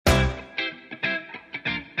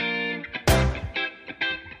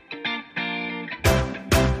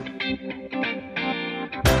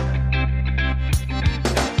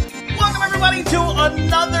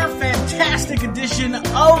another fantastic edition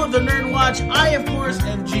of the NERDWatch. I, of course,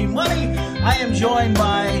 am G Money. I am joined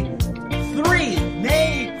by 3,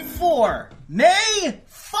 nay 4, nay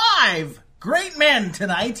 5 great men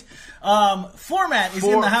tonight. Format is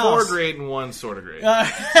in the house. 4 great and 1 sort of great.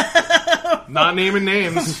 Not naming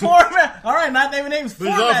names. Format. All right, not naming names. He's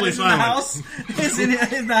Format awfully is in the house. Is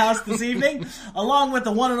in the house this evening, along with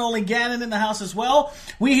the one and only Gannon in the house as well.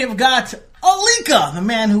 We have got Alika, the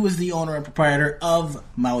man who is the owner and proprietor of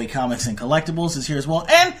Maui Comics and Collectibles, is here as well.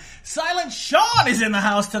 And Silent Sean is in the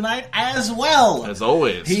house tonight as well. As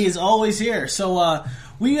always. He is always here. So,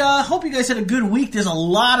 we hope you guys had a good week. There's a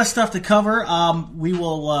lot of stuff to cover. We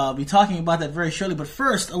will be talking about that very shortly. But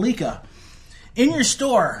first, Alika, in your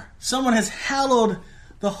store, someone has hallowed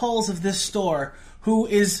the halls of this store who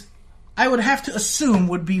is, I would have to assume,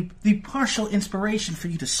 would be the partial inspiration for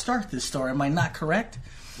you to start this store. Am I not correct?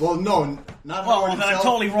 Well, no, not well, then I'm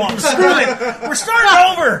totally wrong. Screw it. We're starting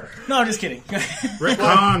over. No, I'm just kidding.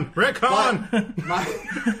 Retcon.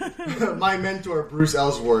 My mentor, Bruce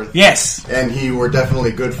Ellsworth. Yes. And he were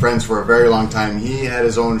definitely good friends for a very long time. He had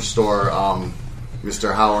his own store,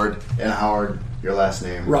 Mr. Howard. And Howard, your last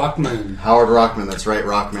name? Rockman. Howard Rockman, that's right,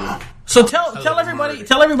 Rockman. So tell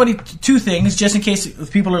everybody 2 things, just in case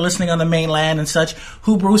people are listening on the mainland and such,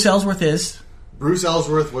 who Bruce Ellsworth is. Bruce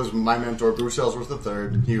Ellsworth was my mentor, Bruce Ellsworth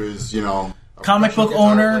III. He was, a comic book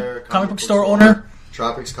owner, player, comic book store owner.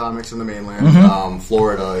 Tropics Comics in the mainland.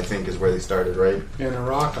 Florida, I think, is where they started, right? And a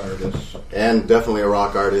rock artist. And definitely a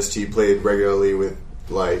rock artist. He played regularly with,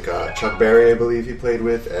 Chuck Berry, I believe he played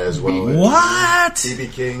with, as well as B.B.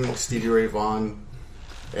 King, Stevie Ray Vaughan.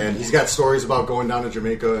 And he's got stories about going down to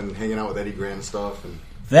Jamaica and hanging out with Eddie Grant and stuff. And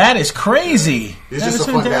that is crazy. He's just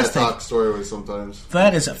a fun guy to talk story with sometimes.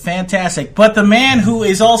 That is fantastic. But the man who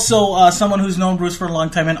is also someone who's known Bruce for a long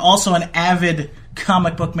time and also an avid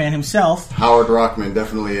comic book man himself. Howard Rockman,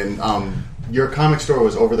 definitely. And your comic store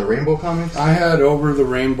was Over the Rainbow Comics? I had Over the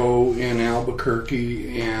Rainbow in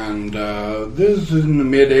Albuquerque, and this is in the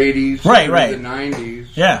mid-'80s. Right. The 90s.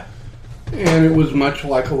 Yeah. And it was much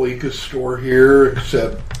like Alika's store here,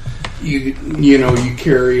 except you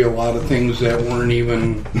carry a lot of things that weren't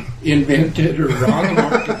even invented or on the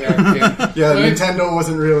market back then. Yeah, but Nintendo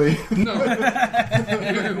wasn't really. No,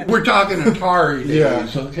 we're talking Atari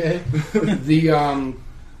days. Yeah. Okay.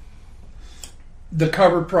 The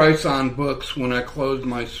cover price on books when I closed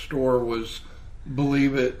my store was,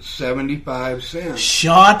 believe it, 75 cents.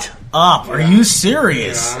 Shut up. Are you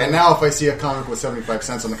serious? Yeah. And now if I see a comic with 75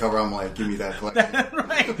 cents on the cover, I'm like, give me that collection.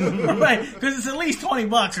 right. Because it's at least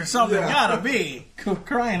 $20 or something. Yeah. Gotta be.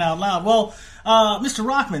 Crying out loud. Well, Mr.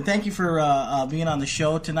 Rockman, thank you for being on the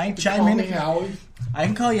show tonight. Call me Howie. I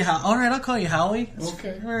can call you Howie. All right, I'll call you Howie.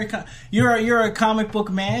 Okay. You're a comic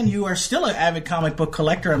book man. You are still an avid comic book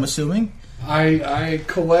collector, I'm assuming. I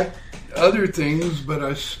collect other things, but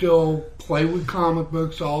I still play with comic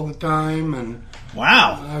books all the time. And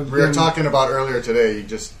wow, we were talking about earlier today.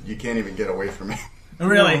 You can't even get away from it.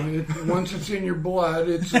 Really? Once it's in your blood,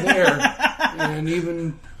 it's there. And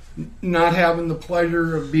even not having the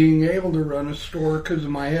pleasure of being able to run a store because of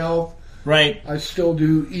my health. Right. I still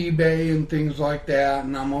do eBay and things like that,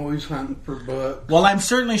 and I'm always hunting for books. Well, I'm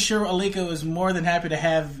certainly sure Alika is more than happy to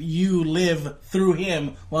have you live through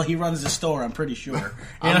him while he runs the store, I'm pretty sure.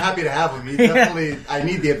 I'm happy to have him. He definitely, I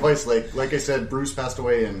need the advice. Like I said, Bruce passed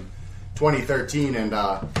away in 2013, and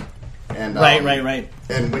right.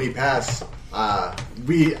 And when he passed,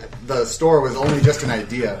 the store was only just an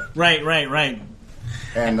idea. Right.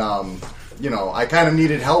 And I kind of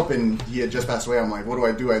needed help, and he had just passed away. I'm like,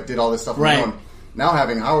 what do? I did all this stuff on my own. Now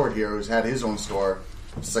having Howard here, who's had his own store,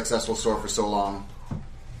 successful store for so long,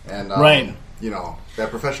 and that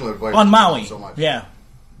professional advice on Maui, so much. Yeah.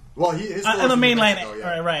 Well, his on the mainland, Mexico,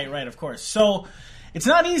 yeah. Right, of course. So it's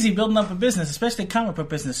not easy building up a business, especially a comic book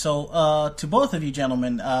business. So to both of you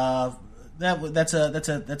gentlemen, that's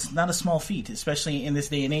not a small feat, especially in this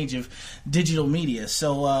day and age of digital media.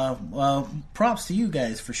 So props to you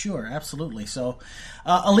guys for sure, absolutely. So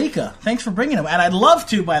Alika, thanks for bringing him, and I'd love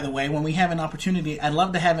to, by the way, when we have an opportunity, I'd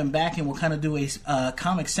love to have him back, and we'll kind of do a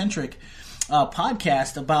comic centric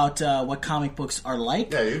podcast about what comic books are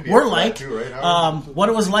like. Yeah, we're like too, right? What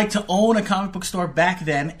it was like to own a comic book store back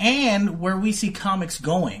then, and where we see comics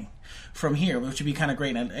going from here, which would be kind of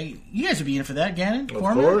great. And you guys would be in for that, Gannon? Of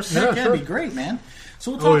course. Yeah, that'd be great, man.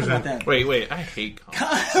 So we'll talk about that. Wait, I hate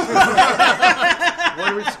comics.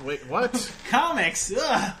 What? Comics?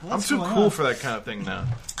 Ugh, I'm too cool for that kind of thing now.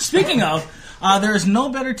 Speaking of, there is no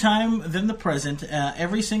better time than the present.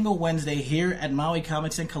 Every single Wednesday here at Maui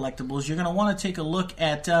Comics and Collectibles, you're going to want to take a look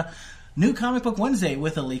at New Comic Book Wednesday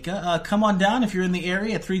with Alika. Come on down if you're in the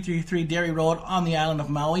area at 333 Derry Road on the island of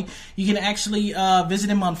Maui. You can actually visit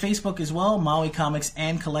him on Facebook as well, Maui Comics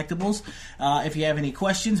and Collectibles. If you have any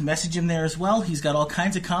questions, message him there as well. He's got all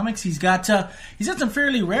kinds of comics. He's got some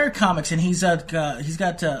fairly rare comics, and he's got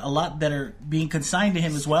a lot that are being consigned to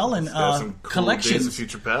him as well, and some cool collections. Days of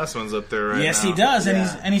Future Past ones up there right now. Yes, he does,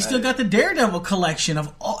 and he's still got the Daredevil collection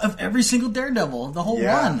of every single Daredevil, the whole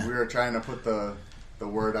run. We were trying to put the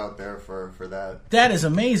word out there for that. That is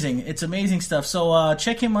amazing. It's amazing stuff. So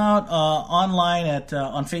check him out online at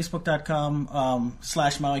on Facebook.com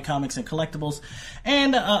 / Maui Comics and Collectibles.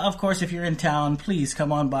 And, of course, if you're in town, please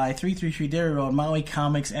come on by 333 Derry Road, Maui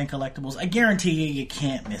Comics and Collectibles. I guarantee you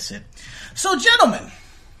can't miss it. So, gentlemen,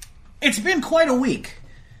 it's been quite a week.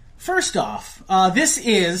 First off, this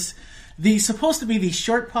is supposed to be the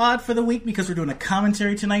short pod for the week because we're doing a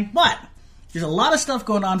commentary tonight, but there's a lot of stuff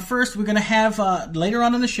going on. First, we're going to have, later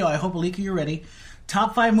on in the show, I hope, Alika, you're ready,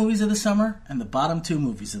 top 5 movies of the summer and the bottom 2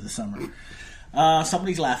 movies of the summer.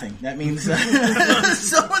 Somebody's laughing. That means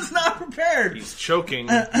someone's not prepared. He's choking.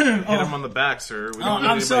 Hit him on the back, sir. We don't need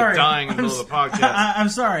anybody sorry. dying in the middle of the podcast. I'm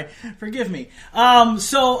sorry. Forgive me.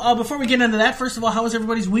 So before we get into that, first of all, how was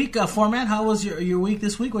everybody's week? Format, how was your week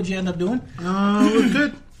this week? What'd you end up doing? It was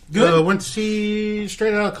good. Good? Went to see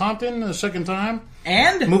Straight Outta Compton the second time.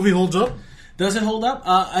 And? Movie holds up. Does it hold up?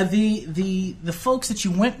 The folks that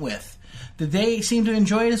you went with, did they seem to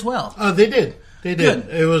enjoy it as well? They did. They did.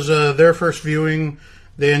 Good. It was their first viewing.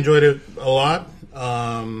 They enjoyed it a lot.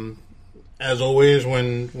 As always,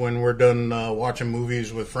 when we're done watching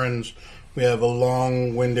movies with friends, we have a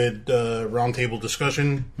long-winded roundtable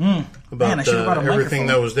discussion about everything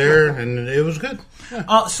that was there, and it was good.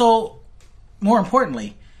 Yeah. So, more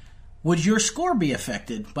importantly, would your score be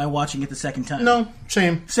affected by watching it the second time? No,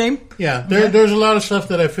 same. Same? Yeah, there's a lot of stuff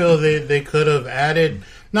that I feel they could have added,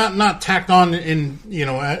 not tacked on in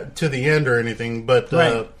to the end or anything, but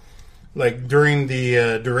right. Like during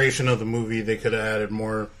the duration of the movie, they could have added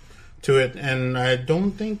more to it. And I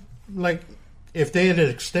don't think if they had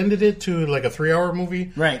extended it to like a 3-hour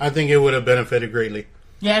movie, right. I think it would have benefited greatly.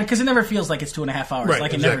 Yeah, because it never feels like it's 2.5 hours, right,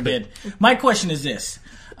 like it exactly. never did. My question is this.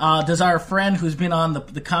 Does our friend who's been on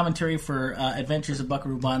the commentary for Adventures of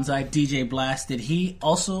Buckaroo Banzai, DJ Blast, did he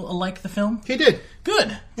also like the film? He did.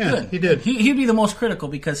 Good. Yeah, good. He did. He'd be the most critical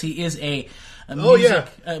because he is a music, oh, yeah.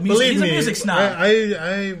 Believe he's a music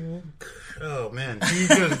snob. Oh, man. He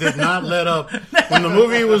just did not let up. When the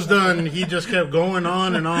movie was done, he just kept going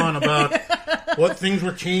on and on about what things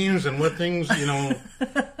were changed and what things,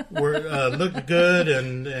 were looked good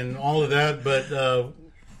and all of that. But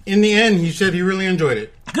in the end, he said he really enjoyed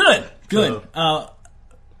it. Good.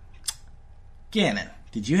 Gannon,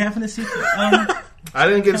 did you happen to see I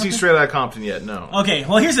didn't get to see Straight Outta Compton yet, no. Okay,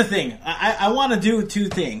 well, here's the thing. I want to do 2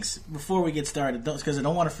 things before we get started, because I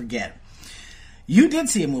don't want to forget. You did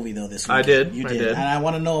see a movie, though, this week. I did. You did. And I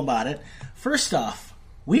want to know about it. First off,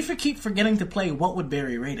 we keep forgetting to play What Would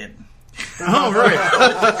Barry Rate It? Oh,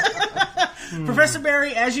 right. Professor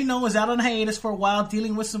Barry, as you know, is out on hiatus for a while,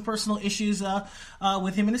 dealing with some personal issues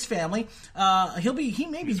with him and his family. He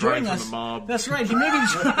may be joining us. From the mob. That's right.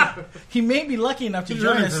 He may be lucky enough to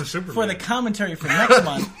join us for the commentary for next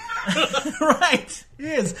month. Right, he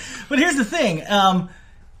is. But here's the thing: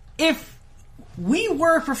 if we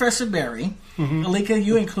were Professor Barry, Alika,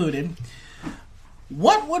 you included,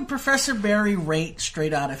 what would Professor Barry rate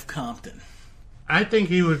Straight Outta Compton? I think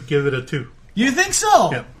he would give it a 2. You think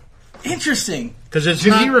so? Yeah. Interesting. Because Did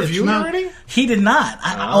he review it already? He did not.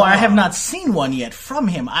 I have not seen one yet from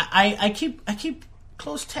him. I keep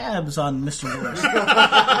close tabs on Mr. Lewis.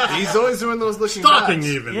 He's always doing those looking Stalking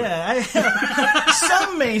backs. even. Yeah.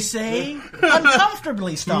 Some may say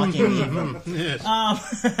uncomfortably stalking even. Yes.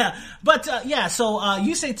 So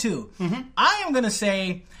you say 2. I am going to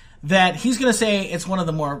say that he's going to say it's one of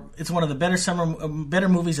the better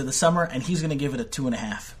movies of the summer, and he's going to give it a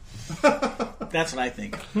 2.5. That's what I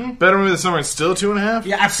think. Better movie of the summer and still 2.5?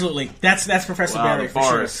 Yeah, absolutely. That's Professor Barry the for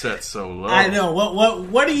bar sure. is set so low. I know.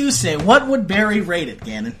 What do you say? What would Barry rate it,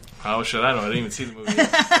 Gannon? How should I know? I didn't even see the movie.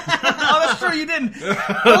 Oh, that's true. You didn't.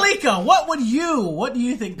 Alika, what do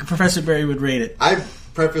you think Professor Barry would rate it? I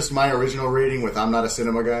prefaced my original rating with I'm not a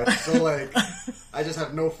cinema guy. So, I just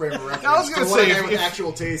have no frame of reference. I was gonna so say, what a guy with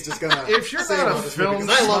actual taste is gonna. If you're say not a about this movie, film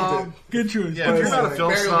 'cause I loved snob, it. Good choice. Yeah, if you're not a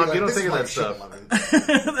film Barry will be snob, like, you don't "This think of is that like stuff. shit,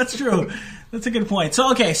 Lemon." That's true. That's a good point. So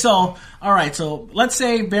all right. So let's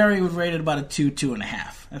say Barry would rate it about a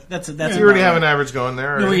 2.5. That's You already have an average going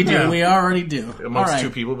there. Right? We do. Yeah. We already do. Amongst All right. two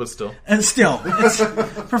people, but still. And still,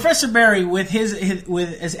 Professor Barry, with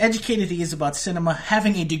as educated he is about cinema,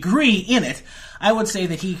 having a degree in it, I would say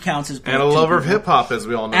that he counts as both And a two lover of people. hip hop, as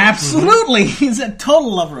we all know. Absolutely, he's a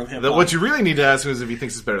total lover of hip hop. What you really need to ask him is if he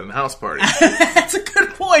thinks it's better than House Party. That's a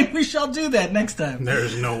good point. We shall do that next time.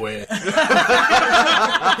 There's no way.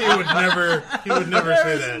 He would never say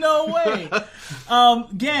There's that. no way.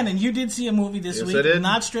 Gannon, you did see a movie this Yes, week, I did.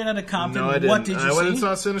 not Straight Outta Compton. No, I didn't. What did you I went and see?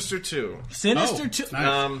 saw Sinister 2. Sinister Oh, 2.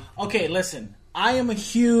 nice. Okay, listen. I am a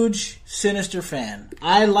huge Sinister fan.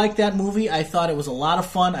 I liked that movie. I thought it was a lot of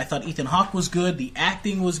fun. I thought Ethan Hawke was good. The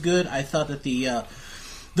acting was good. I thought that the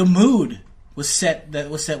mood was set. That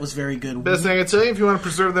was very good. Best thing I can tell you, if you want to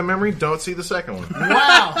preserve that memory, don't see the second one.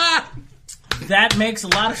 Wow, that makes a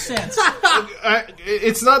lot of sense.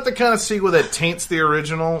 It's not the kind of sequel that taints the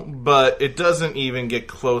original, but it doesn't even get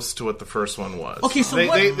close to what the first one was. Okay, so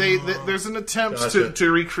there's an attempt Gotcha.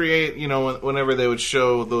 to recreate, whenever they would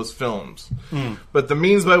show those films. But the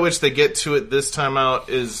means by which they get to it this time out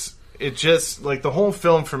is... It just, like, the whole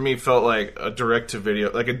film for me felt like a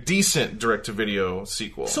direct-to-video, like a decent direct-to-video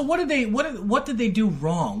sequel. So what did they do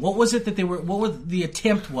wrong? What was it that what was the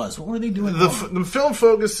attempt was? What were they doing wrong? The film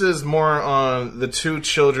focuses more on the two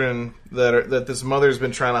children that this mother's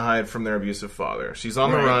been trying to hide from their abusive father. She's on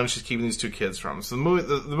the run. She's keeping these two kids from him. So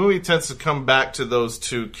the movie tends to come back to those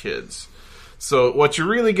two kids. So what you're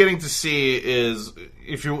really getting to see is,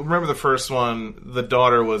 if you remember the first one, the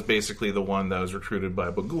daughter was basically the one that was recruited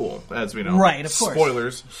by Bagul, as we know. Right, of course.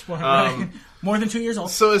 Spoilers. Right. More than 2 years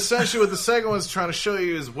old. So essentially what the second one's trying to show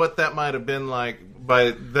you is what that might have been like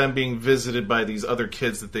by them being visited by these other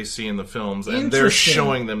kids that they see in the films, and they're Interesting.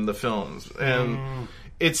 showing them the films. And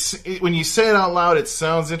when you say it out loud, it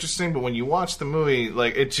sounds interesting, but when you watch the movie,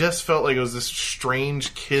 like, it just felt like it was this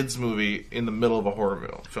strange kids movie in the middle of a horror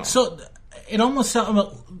film. So it almost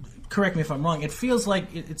sounds. Correct me if I'm wrong. It feels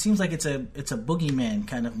like it seems like it's a boogeyman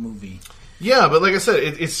kind of movie. Yeah, but like I said,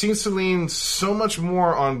 it seems to lean so much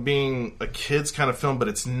more on being a kid's kind of film, but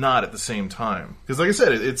it's not at the same time. Because like I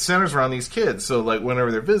said, it centers around these kids. So like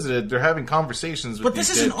whenever they're visited, they're having conversations with But these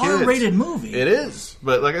this is an dead kids. R-rated movie. It is.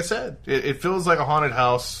 But like I said, it feels like a haunted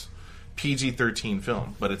house PG-13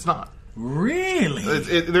 film, but it's not. Really?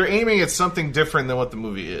 They're aiming at something different than what the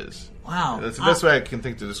movie is. Wow. That's the best way I can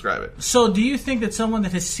think to describe it. So do you think that someone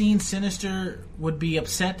that has seen Sinister would be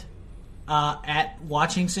upset at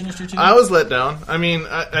watching Sinister 2? I was let down. I mean,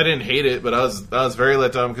 I didn't hate it, but I was very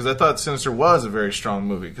let down because I thought Sinister was a very strong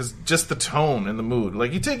movie. Because just the tone and the mood.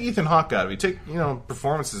 Like, you take Ethan Hawke out of it, you take,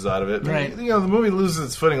 performances out of it. Right. The movie loses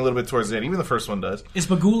its footing a little bit towards the end. Even the first one does. Is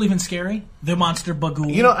Bagul even scary? The monster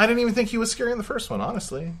Bagul? I didn't even think he was scary in the first one,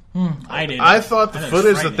 honestly. I did. I thought the it was footage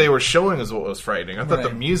that frightening. they were showing is what was frightening. I thought Right.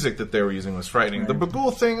 the music that they were using was frightening. The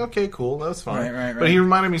Bagul thing, okay, cool, that was fine. Right. But he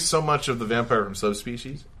reminded me so much of the vampire from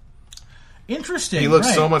Subspecies. Interesting. He looks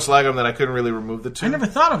right. so much like him that I couldn't really remove the two. I never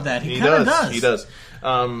thought of that. He kind of does. He does.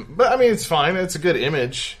 But I mean, it's fine. It's a good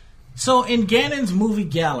image. So in Gannon's movie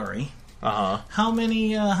gallery, Uh huh. how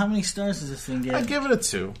many stars does this thing get? I'd give it a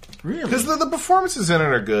 2. Really? Because the performances in it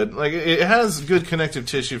are good. Like, it has good connective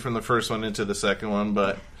tissue from the first one into the second one,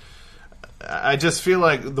 but I just feel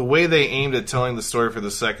like the way they aimed at telling the story for the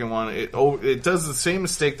second one, it does the same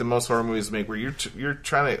mistake that most horror movies make, where you're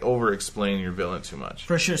trying to over-explain your villain too much.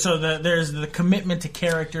 For sure. So there's the commitment to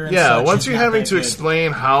character and Yeah, such once is you're not having that to good.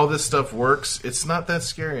 explain how this stuff works, it's not that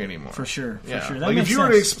scary anymore. For sure. Yeah. That Like, makes if you were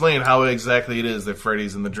to sense. explain how exactly it is that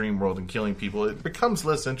Freddy's in the dream world and killing people, it becomes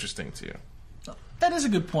less interesting to you. That is a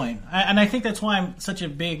good point. And I think that's why I'm such a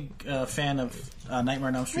big fan of Nightmare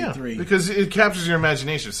on Elm Street 3. Because it captures your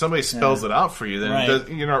imagination. If somebody spells it out for you, then Right.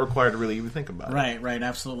 you're not required to really even think about it. Right,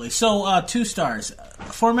 absolutely. So, 2 stars.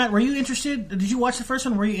 Format, were you interested? Did you watch the first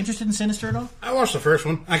one? Were you interested in Sinister at all? I watched the first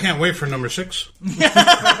one. I can't wait for number 6 Is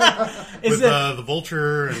with it, the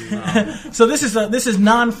vulture and so this is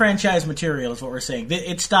non-franchise material is what we're saying.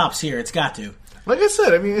 It stops here. It's got to. Like I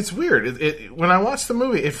said, I mean, it's weird. When I watched the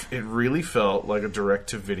movie, it really felt like a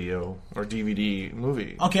direct-to-video or DVD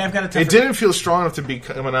movie. Okay, I've got a tougher, It didn't feel strong enough to be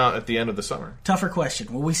coming out at the end of the summer. tougher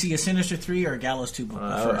question. Will we see a Sinister 3 or a Gallows 2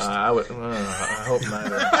 first? I hope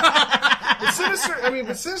neither.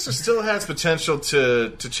 But Sinister still has potential to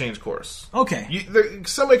change course. Okay.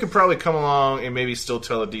 Somebody could probably come along and maybe still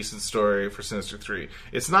tell a decent story for Sinister 3.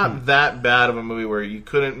 It's not that bad of a movie where you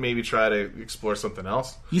couldn't maybe try to explore something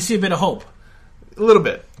else. You see a bit of hope. A little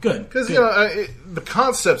bit. Good. Because, the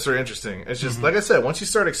concepts are interesting. It's just, like I said, once you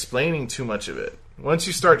start explaining too much of it, once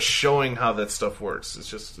you start showing how that stuff works, it's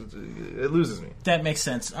just, it loses me. That makes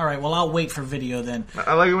sense. All right, well, I'll wait for video then.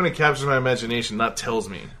 I like it when it captures my imagination, not tells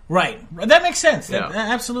me. Right. That makes sense. Yeah.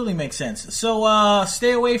 That absolutely makes sense. So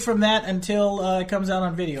stay away from that until it comes out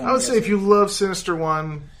on video. I would say if you love Sinister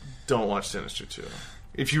 1, don't watch Sinister 2.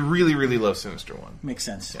 If you really, really love Sinister 1. Makes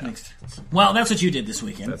sense. Yeah. Well, that's what you did this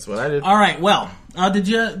weekend. That's what I did. All right, well,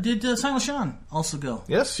 did Silent Sean also go?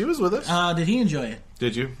 Yes, he was with us. Did he enjoy it?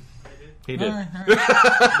 Did you? He did. All right.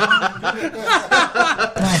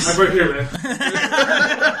 I'm right here, man.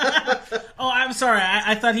 Oh, I'm sorry.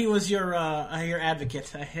 I thought he was your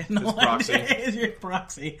advocate. I had no idea. He's your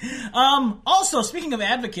proxy. Also, speaking of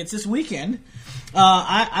advocates, this weekend,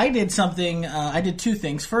 I did something. I did two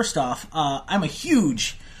things. First off, I'm a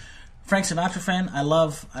huge Frank Sinatra fan.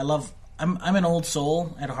 I'm an old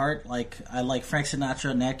soul at heart. Like, I like Frank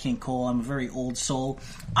Sinatra, Nat King Cole. I'm a very old soul.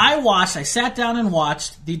 I sat down and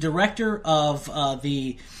watched the director of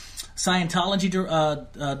the Scientology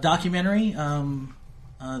documentary.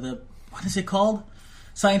 What is it called?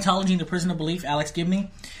 Scientology and the Prison of Belief, Alex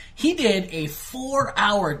Gibney. He did a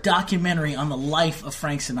 4-hour documentary on the life of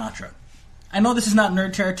Frank Sinatra. I know this is not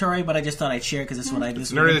nerd territory, but I just thought I'd share because it's what I do.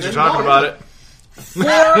 It's nerdy that you're talking about it.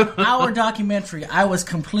 4-hour documentary. I was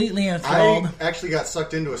completely enthralled. I actually got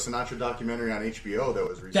sucked into a Sinatra documentary on HBO that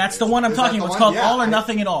was recently. That's the one I'm talking about. It's called All or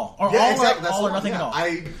Nothing at All. Or All or Nothing at All.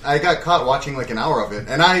 I got caught watching like an hour of it.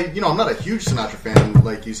 And I'm not a huge Sinatra fan.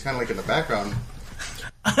 Like, he's kind of like in the background.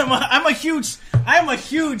 I'm a huge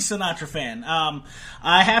Sinatra fan.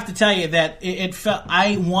 I have to tell you that it felt.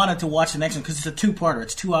 I wanted to watch the next one because it's a two-parter.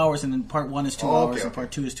 It's 2 hours, and then part 1 is 2 hours, and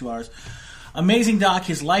part 2 is 2 hours. Amazing doc.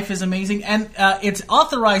 His life is amazing, and it's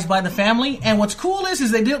authorized by the family. And what's cool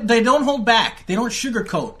is they don't hold back. They don't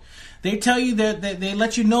sugarcoat. They tell you that they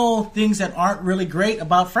let you know things that aren't really great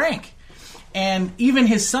about Frank. And even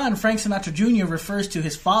his son, Frank Sinatra Jr., refers to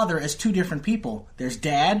his father as two different people. There's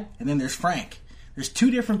Dad, and then there's Frank. There's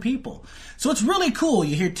two different people. So it's really cool.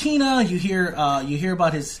 You hear Tina, you hear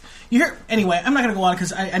about his... Anyway, I'm not going to go on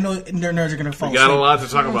because I know nerds are going to fall asleep. We got a lot to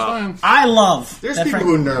talk about. I love... There's people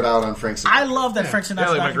who nerd out on Frank Sinatra. I love that Frank Sinatra. Yeah,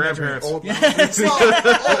 like my grandparents. Old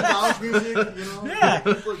lounge music, you know?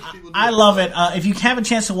 Yeah. I love it. If you have a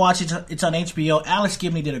chance to watch it, it's on HBO. Alex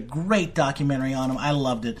Gibney did a great documentary on him. I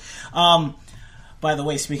loved it. By the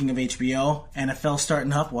way, speaking of HBO, NFL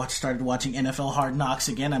starting up. Started watching NFL Hard Knocks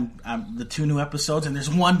again. I'm the 2 new episodes, and there's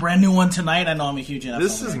one brand new one tonight. I know I'm a huge NFL.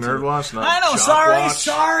 This is NERDWatch, not I know.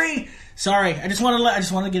 Shopwatch. Sorry. I just wanted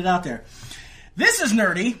to get it out there. This is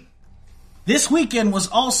nerdy. This weekend was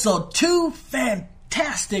also 2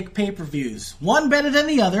 fantastic pay-per-views. One better than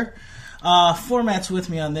the other. Format's with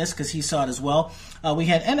me on this because he saw it as well. We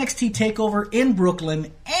had NXT TakeOver in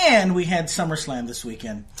Brooklyn, and we had SummerSlam this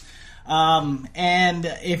weekend. And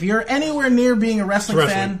if you're anywhere near being a wrestling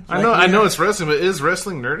fan... I know it's wrestling, but is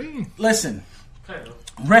wrestling nerdy? Listen. Kind of.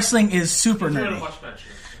 Wrestling is super nerdy. Watch that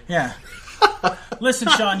shit. Yeah. Listen,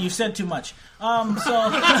 Sean, you said too much. We like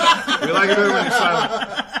it when you're silent.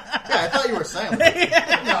 Yeah, I thought you were silent.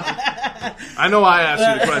 I know I asked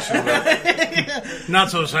you the question, but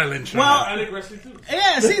Not so silent, Sean. Well, I like wrestling too.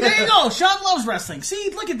 yeah, see, there you go. Sean loves wrestling.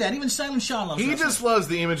 See, look at that. Even Silent Sean loves he wrestling. just loves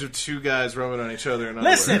the image of 2 guys rubbing on each other.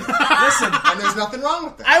 Listen. And there's nothing wrong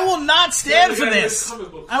with that. I will not stand for Yeah, this.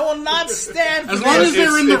 comic books. I will not stand for As this. long as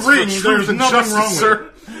they're in the It's for ring, truth there's and nothing justice, wrong with sir.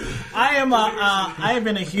 it. I have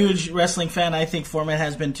been a huge wrestling fan. I think Format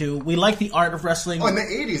has been too. We like the art of wrestling. Oh, in the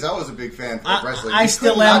 80s, I was a big fan of wrestling. I You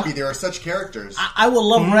still could am. not be. There are such characters. I will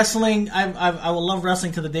love wrestling. I will love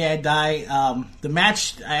wrestling to the day I die. The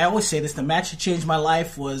match, I always say this, the match that changed my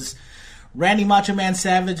life was Randy Macho Man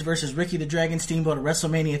Savage versus Ricky the Dragon Steamboat at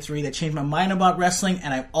WrestleMania 3. That changed my mind about wrestling,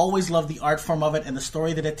 and I've always loved the art form of it and the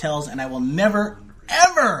story that it tells, and I will never,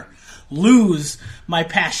 ever lose my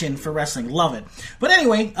passion for wrestling. Love it. But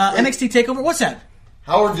anyway, NXT TakeOver, what's that?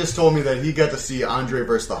 Howard just told me that he got to see Andre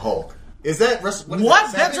versus the Hulk. Is that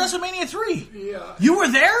What? That's WrestleMania 3. Yeah. You were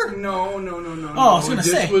there? No. Oh, I was gonna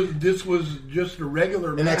say. This was just a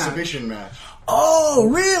regular An match. exhibition match. Oh,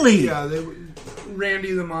 really? Yeah,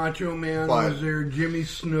 Randy the Macho Man was there, Jimmy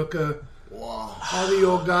Snuka. Wow. All the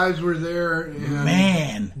old guys were there. And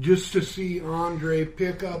Man. just to see Andre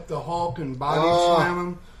pick up the Hulk and body slam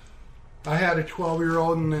him. I had a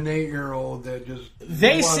 12-year-old and an 8-year-old that just...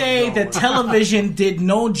 They say loved that it. television did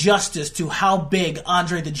no justice to how big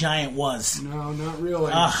Andre the Giant was. No, not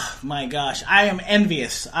really. Oh, my gosh. I am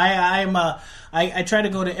envious. I'm a I try to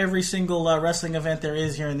go to every single wrestling event there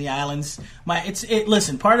is here in the islands.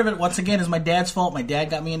 Listen, part of it, once again, is my dad's fault. My dad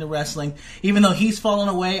got me into wrestling. Even though he's fallen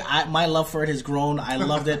away, my love for it has grown. I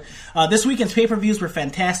loved it. This weekend's pay-per-views were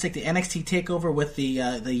fantastic. The NXT TakeOver with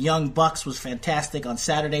the Young Bucks was fantastic on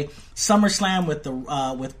Saturday. SummerSlam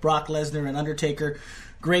with Brock Lesnar and Undertaker.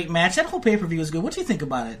 Great match. That whole pay-per-view was good. What do you think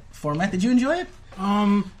about it, Format? Did you enjoy it?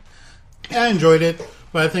 Yeah, I enjoyed it,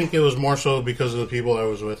 but I think it was more so because of the people I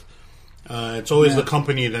was with. It's always the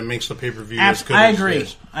company that makes the pay-per-view as good as it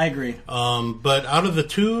is. I agree. But out of the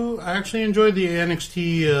two, I actually enjoyed the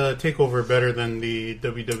NXT TakeOver better than the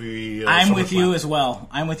WWE I'm with you as well.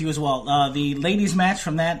 The ladies' match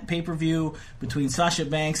from that pay-per-view between Sasha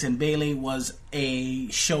Banks and Bayley was a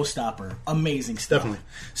showstopper. Amazing stuff. Definitely.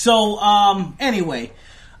 So, anyway...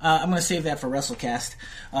 I'm going to save that for WrestleCast.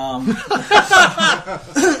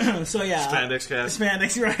 So yeah, Spandex cast.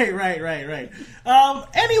 Spandex, right.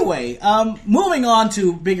 Anyway, moving on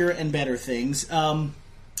to bigger and better things. I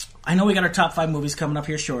know we got our top 5 movies coming up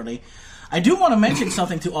here shortly. I do want to mention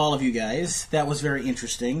something to all of you guys that was very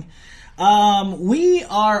interesting. We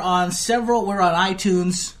are on we're on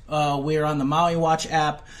iTunes. We're on the Maui Watch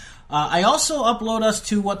app. I also upload us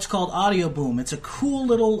to what's called Audio Boom. It's a cool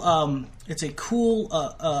little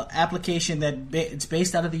application that it's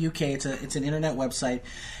based out of the UK. It's an internet website,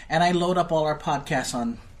 and I load up all our podcasts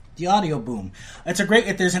on the Audio Boom.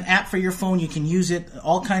 There's an app for your phone. You can use it.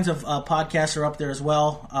 All kinds of podcasts are up there as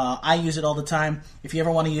well. I use it all the time. If you ever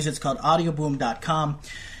want to use it, it's called audioboom.com.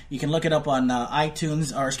 You can look it up on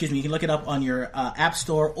iTunes, you can look it up on your App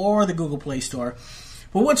Store or the Google Play Store.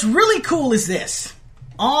 But what's really cool is this.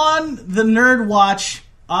 On the NERDWatch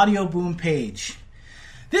Audio Boom page,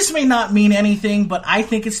 this may not mean anything, but I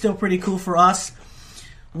think it's still pretty cool for us.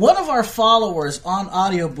 One of our followers on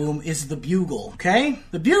Audio Boom is The Bugle, okay?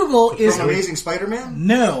 The Bugle is... From Amazing Spider-Man?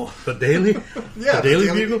 No. The Daily? Yeah. The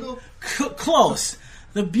Daily Bugle? Close.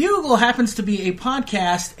 The Bugle happens to be a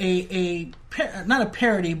podcast, not a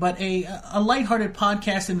parody, but a lighthearted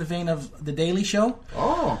podcast in the vein of The Daily Show.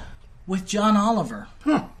 Oh. With John Oliver.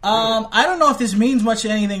 I don't know if this means much to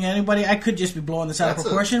anybody. I could just be blowing this out of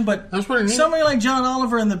proportion, but that's pretty neat. Somebody like John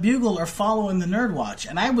Oliver and the Bugle are following the NERDWatch,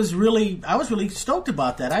 and I was really stoked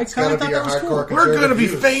about that. I kind of thought that was cool. We're going to be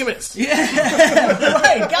famous. Yeah,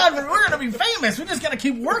 right. God, we're going to be famous. We just got to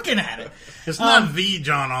keep working at it. It's not the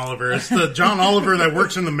John Oliver. It's the John Oliver that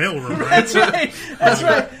works in the mailroom, right? That's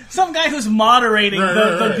right. Some guy who's moderating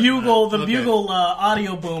the Bugle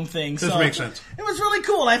Audio Boom thing. This makes sense. It was really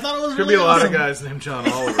cool. I thought it was Could really be a lot awesome. of guys named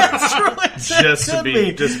John Oliver. Just to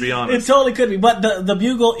be honest. It totally could be. But the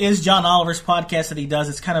Bugle is John Oliver's podcast that he does.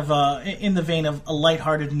 It's kind of in the vein of a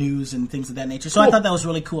lighthearted news and things of that nature. So cool. I thought that was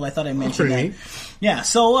really cool. I thought I mentioned that. Neat. Yeah.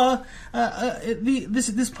 So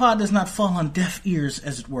this pod does not fall on deaf ears,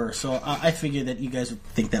 as it were. So I figured that you guys would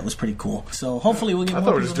think that was pretty cool. So hopefully we'll get. I more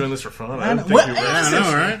thought we were just doing this for fun. I didn't think you were. I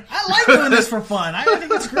know, right? I like doing this for fun. I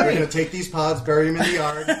think it's great. We're going to take these pods, bury them in the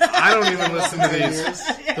yard. I don't even listen to these. This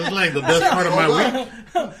is like the best part of my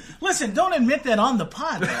week. Listen, don't admit that on the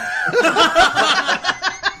pod,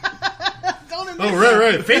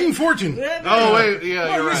 Right. Fame and fortune. Oh, wait.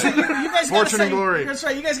 Yeah, you're right. You guys Fortune and glory. That's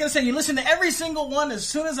right. You guys got to say you listen to every single one as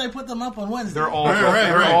soon as I put them up on Wednesday. They're all gold.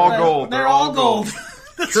 They're all gold. They're all gold.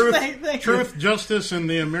 Truth, justice, and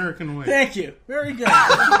the American way. Thank you. Very good.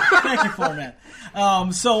 Thank you, Format.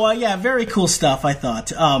 Yeah, very cool stuff, I thought.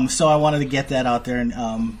 So I wanted to get that out there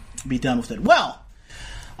and be done with it. Well,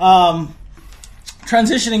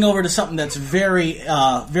 transitioning over to something that's very,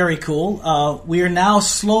 very cool. We are now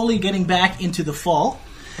slowly getting back into the fall.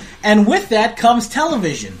 And with that comes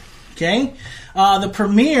television. Okay? The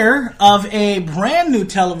premiere of a brand new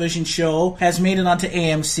television show has made it onto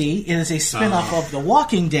AMC. It is a spin-off of The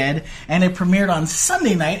Walking Dead, and it premiered on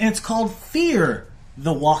Sunday night, and it's called Fear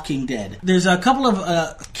the Walking Dead. There's a couple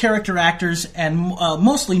of character actors and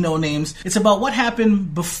mostly no names. It's about what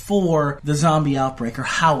happened before the zombie outbreak, or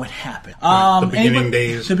how it happened. The beginning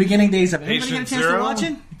days. The beginning days of it. Anybody Patient get a chance Zero? to watch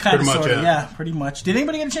it? Pretty much, yeah, pretty much. Did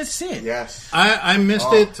anybody get a chance to see it? Yes. I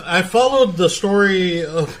missed it. I followed the story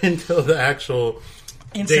up until the actual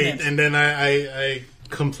Incident. date, and then I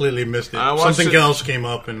completely missed it. I watched Something it- else came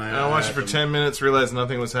up, and I watched it for 10 minutes, realized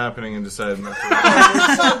nothing was happening, and decided not to.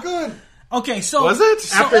 It's so good. Okay, so... Was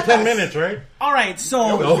it? After 10 minutes, right? All right, so...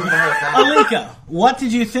 Alika, what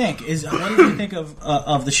did you think? What did you think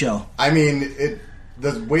of the show? I mean,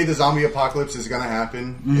 the way the zombie apocalypse is going to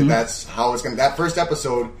happen, that's how it's going to... That first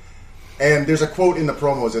episode, and there's a quote in the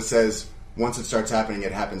promos that says, once it starts happening,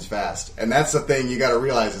 it happens fast. And that's the thing you got to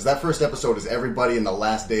realize, is that first episode is everybody in the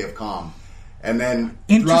last day of calm. And then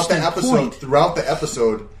throughout the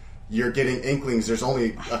episode, you're getting inklings. There's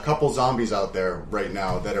only a couple zombies out there right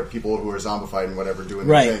now that are people who are zombified and whatever doing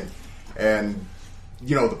their thing. And,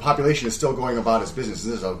 you know, the population is still going about its business.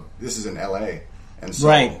 This is in L.A. And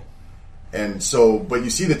so, and so, but you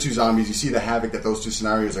see the two zombies, you see the havoc that those two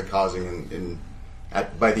scenarios are causing, and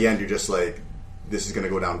by the end, you're just like, this is going to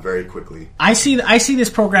go down very quickly. I see this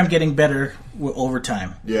program getting better over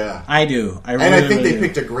time. Yeah, I do. I really, and I think really they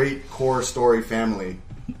picked a great core story family.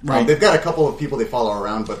 Right. They've got a couple of people they follow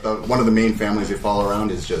around, but one of the main families they follow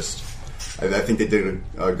around is just. I think they did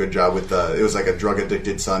a good job with it was like a drug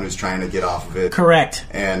addicted son who's trying to get off of it. Correct.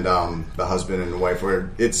 And the husband and the wife, where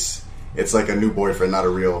it's like a new boyfriend, not a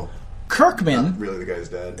real. Kirkman, not really, the guy's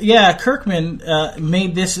dad. Yeah, Kirkman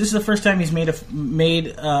made this. This is the first time he's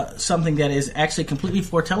made something that is actually completely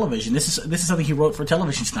for television. This is something he wrote for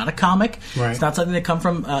television. It's not a comic. Right. It's not something that come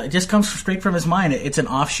from. It just comes straight from his mind. It's an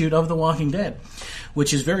offshoot of The Walking Dead,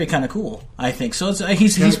 which is very kind of cool, I think. So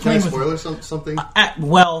he's playing with. Spoiler something.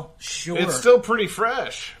 Well, sure. It's still pretty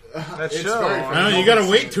fresh. That show. I know, you got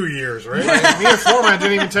to wait 2 years, right? Me and Foreman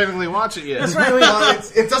didn't even technically watch it yet. That's right. Well,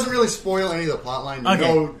 it doesn't really spoil any of the plot line. You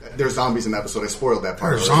know there's zombies in the episode. I spoiled that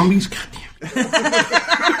part. There's zombies? Goddamn.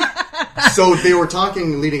 So they were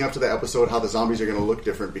talking leading up to the episode how the zombies are going to look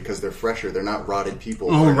different because they're fresher. They're not rotted people.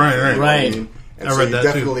 Oh, right. You know what I mean? And I so read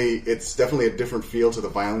that it's definitely a different feel to the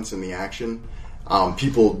violence and the action.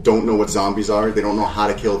 People don't know what zombies are. They don't know how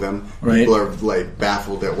to kill them. Right. People are like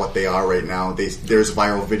baffled at what they are right now. There's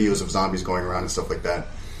viral videos of zombies going around and stuff like that.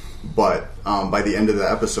 But by the end of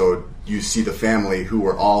the episode, you see the family who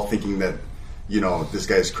were all thinking that, you know, this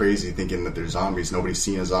guy's crazy, thinking that there's zombies. Nobody's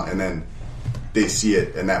seen a zombie. And then they see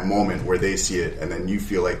it in that moment where they see it, and then you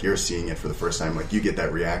feel like you're seeing it for the first time. Like, you get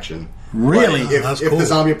that reaction. Really? If the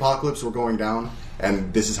zombie apocalypse were going down,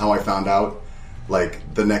 and this is how I found out,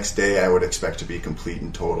 like, the next day I would expect to be complete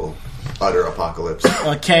and total, utter apocalypse.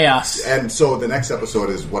 Chaos. And so the next episode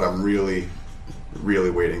is what I'm really, really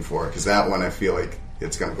waiting for, because that one I feel like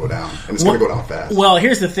it's going to go down, and it's going to go down fast. Well,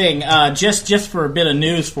 here's the thing. Just for a bit of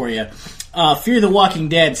news for you, Fear the Walking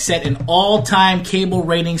Dead set an all-time cable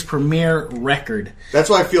ratings premiere record. That's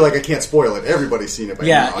why I feel like I can't spoil it. Everybody's seen it by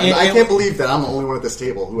now. I can't believe that I'm the only one at this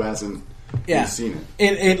table who hasn't seen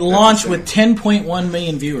it. It launched with 10.1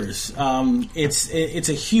 million viewers. It's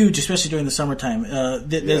a huge, especially during the summertime.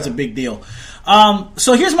 That's a big deal.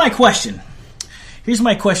 So here's my question. Here's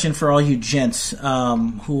my question for all you gents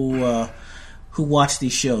who watch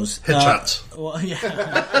these shows. Headshots.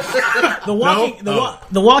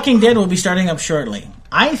 The Walking Dead will be starting up shortly.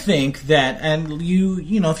 I think that, and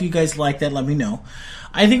you know, if you guys like that, let me know.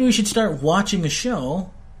 I think we should start watching a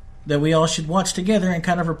show that we all should watch together and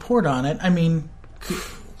kind of report on it. I mean,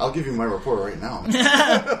 I'll give you my report right now.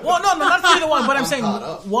 Well, no, not for either one. But I'm saying caught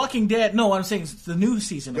up. Walking Dead. No, I'm saying it's the new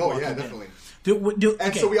season of Walking Dead. Definitely.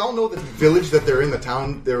 And so we all know that the village that they're in, the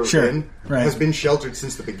town they're in, has been sheltered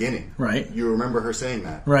since the beginning. Right. You remember her saying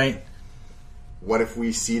that. Right. What if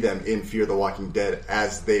we see them in Fear the Walking Dead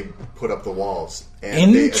as they put up the walls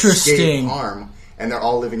and they escape harm, and they're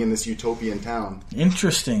all living in this utopian town?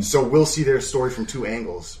 Interesting. So we'll see their story from two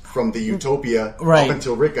angles. From the utopia up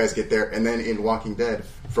until Rick guys get there, and then in Walking Dead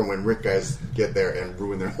from when Rick guys get there and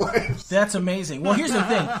ruin their lives. That's amazing. Well, here's the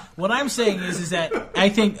thing. What I'm saying is that I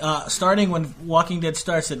think starting when Walking Dead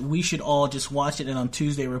starts, that we should all just watch it and on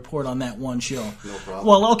Tuesday report on that one show. No problem.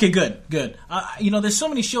 Well, okay, good. You know, there's so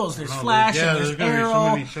many shows. There's Flash and there's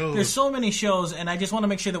Arrow. There's so many shows, and I just want to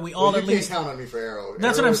make sure that we all at least can't count on me for Arrow.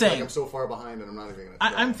 That's what I'm saying. Like I'm so far behind, and I'm not even going to.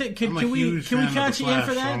 I'm thinking. Can we count you in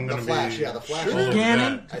for that? The Flash, the Flash.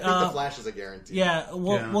 Gannon. I think the Flash is a guarantee. Yeah,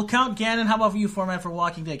 we'll count Gannon. How about you, format for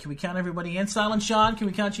Walking Dead? Can we count everybody in? Silent Sean, can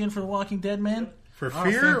we count you in for The Walking Dead, man? For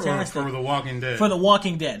Fear or for The Walking Dead? For The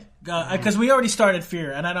Walking Dead. Because we already started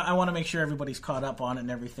Fear, and I want to make sure everybody's caught up on it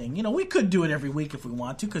and everything. You know, we could do it every week if we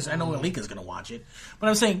want to, because I know Alika's going to watch it. But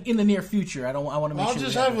I'm saying in the near future, I want to make sure. I'll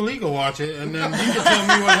just have Alika watch it, and then you can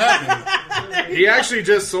tell me what happened. He actually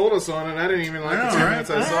just sold us on it. I didn't even like the 10 minutes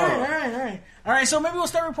I saw. All right, so maybe we'll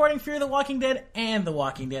start reporting Fear the Walking Dead and The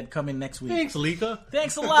Walking Dead coming next week. Thanks, Alika.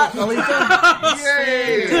 Thanks a lot, Alika.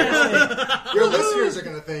 Yay! Your listeners are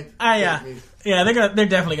going to thank me. Yeah, they're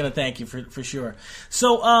definitely going to thank you for sure.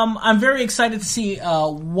 So I'm very excited to see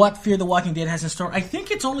what Fear the Walking Dead has in store. I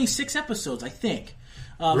think it's only 6 episodes. I think.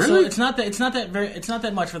 Really? So it's not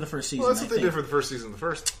that much for the first season. Well, that's what they did for the first season.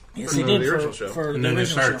 Yes, they did the original show. And then they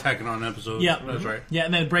started tacking on episodes. Yeah, that's right. Yeah,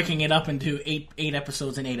 and then breaking it up into eight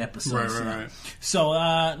episodes and 8 episodes. Right. So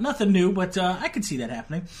nothing new, but I could see that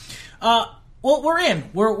happening. Well, we're in.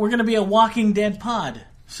 We're going to be a Walking Dead pod,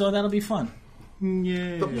 so that'll be fun.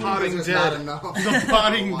 Yeah. The potting Because there's not dead. enough. The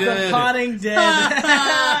potting The dead. potting dead.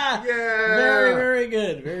 Yeah. Very, very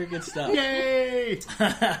good. Very good stuff. Yay!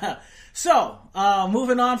 So,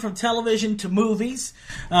 moving on from television to movies,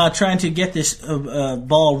 trying to get this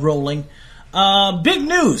ball rolling. Big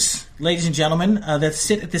news, ladies and gentlemen, that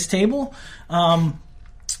sit at this table.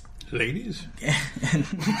 Ladies?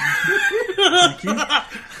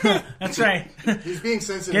 That's right. He's being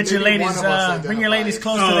sensitive. Get your Maybe ladies, one of us bring your ladies identifies.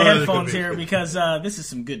 close to Oh, the that headphones could be. here because this is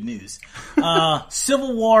some good news.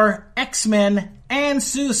 Civil War, X-Men, and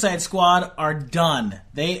Suicide Squad are done.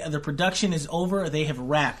 The production is over. They have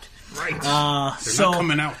wrapped. Right. They're so not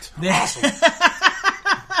coming out. they- Awesome.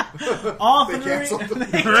 All They three. canceled them.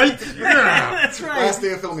 Right? Yeah. That's right. Last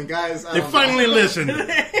day of filming, guys. They finally listened.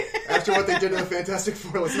 After what they did to the Fantastic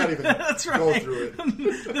Four, let's not even That's go right. through it.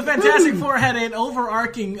 The Fantastic Four had an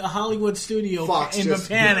overarching Hollywood studio Fox in just- a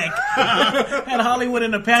panic. Had Hollywood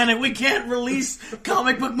in a panic. We can't release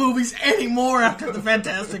comic book movies anymore after the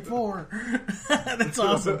Fantastic Four. That's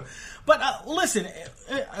awesome. But listen,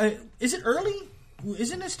 is it early?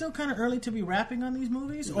 Isn't it still kind of early to be wrapping on these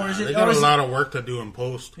movies, or is it? They got or a is lot of work to do in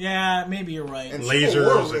post. Yeah, maybe you're right. And Lasers Civil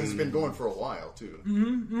War has and- been going for a while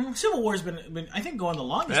too. Civil War's been I think going the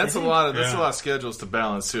longest. That's I a think. lot of Yeah. schedules to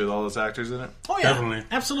balance too, with all those actors in it. Oh yeah, Definitely.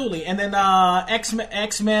 absolutely. And then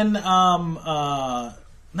X-Men,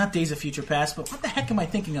 not Days of Future Past, but what the heck am I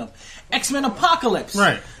thinking of? X-Men Apocalypse.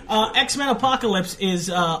 Right. X-Men Apocalypse is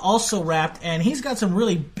also wrapped, and he's got some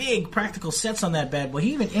really big practical sets on that bad boy.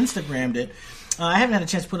 He even Instagrammed it. I haven't had a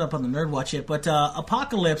chance to put it up on the NERDWatch yet, but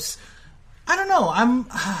Apocalypse, I don't know.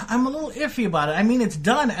 I'm a little iffy about it. I mean, it's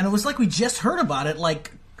done, and it was like we just heard about it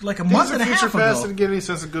like a month and a half Future ago. Past didn't get any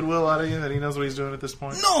sense of goodwill out of you that he knows what he's doing at this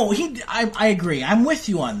point. No, I agree. I'm with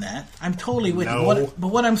you on that. I'm totally with No. you. But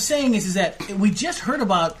what I'm saying is that we just heard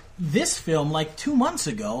about this film like 2 months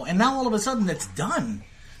ago, and now all of a sudden it's done.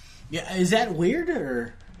 Yeah, is that weird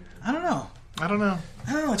or I don't know. I don't know.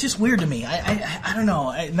 It's just weird to me. I don't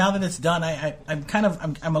know. Now that it's done,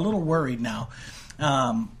 I'm a little worried now.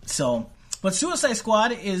 But Suicide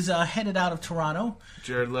Squad is headed out of Toronto.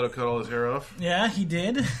 Jared Leto cut all his hair off. Yeah, he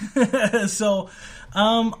did. So,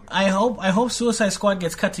 I hope Suicide Squad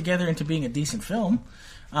gets cut together into being a decent film.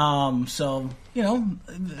 So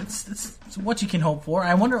it's what you can hope for.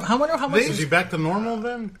 I wonder how much. Is he back to normal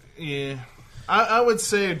then? Yeah. I would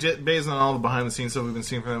say, based on all the behind-the-scenes stuff we've been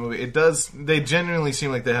seeing from that movie, they genuinely seem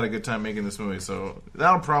like they had a good time making this movie, so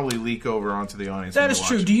that'll probably leak over onto the audience. That when is they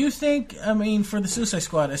true. watch it. Do you think, for the Suicide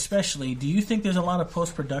Squad especially, do you think there's a lot of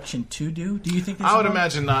post-production to do? Do you think there's I would a lot?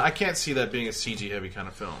 imagine not. I can't see that being a CG-heavy kind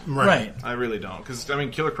of film. Right. I really don't. Because,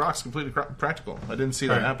 Killer Croc's completely practical. I didn't see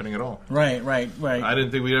that Right. happening at all. Right. I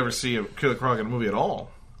didn't think we'd ever see a Killer Croc in a movie at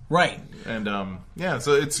all. Right. And,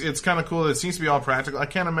 so it's kind of cool. It seems to be all practical. I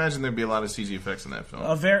can't imagine there'd be a lot of CG effects in that film.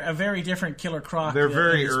 A very different Killer Croc. They're in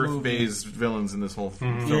very this movie. Earth-based villains in this whole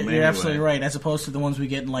film. You're anyway. absolutely right, as opposed to the ones we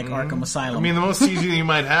get in like Arkham Asylum. The most CG you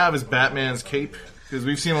might have is Batman's cape. Because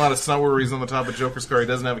we've seen a lot of stunt where he's on the top of Joker's car. He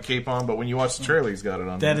doesn't have a cape on, but when you watch the trailer, he's got it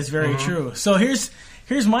on. That is very true. So here's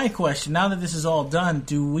my question. Now that this is all done,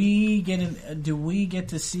 we get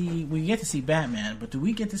to see Batman, but do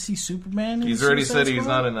we get to see Superman? He's already said he's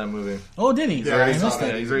not in that movie. Oh, did he? Yeah, I he's missed not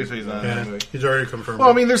that. Yeah, he's already said he's not in Yeah, that movie. he's already confirmed.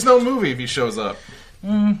 Well, there's no movie if he shows up.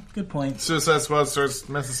 Good point. Suicide Squad starts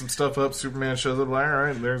messing some stuff up. Superman shows up. Like, all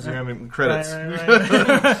right, there's the credits.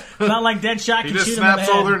 Right. Not like Deadshot He can just shoot him in the snaps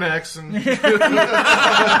all head. their necks and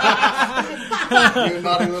You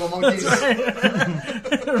naughty little monkeys.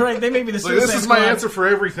 Right, they may be the like, Suicide this is my Squad. answer for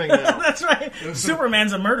everything now. That's right.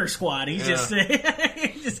 Superman's a murder squad. He Yeah. just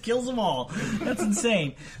he just kills them all. That's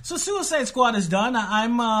insane. So Suicide Squad is done.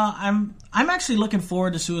 I'm actually looking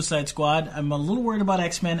forward to Suicide Squad. I'm a little worried about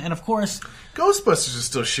X-Men, and of course, Ghostbusters is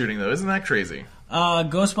still shooting though. Isn't that crazy?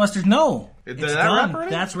 Ghostbusters. No, Did it's that done. wrap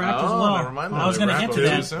already? That's wrapped as Oh, well. never mind. I was going to Wrap get up to too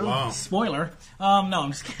that. soon. Wow. Spoiler. No,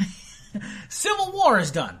 I'm just kidding. Civil War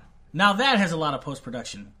is done. Now that has a lot of post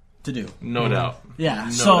production to do. No doubt. Yeah.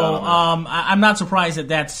 No So doubt on I'm not surprised that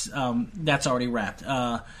that's already wrapped.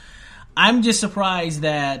 I'm just surprised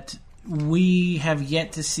that we have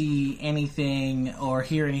yet to see anything or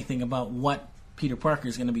hear anything about what Peter Parker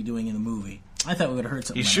is going to be doing in the movie. I thought we would have heard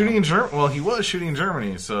something. He's by shooting now. in Germany. Well, he was shooting in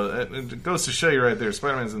Germany, so it goes to show you right there.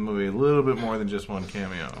 Spider-Man's in the movie a little bit more than just one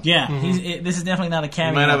cameo. Yeah. This is definitely not a He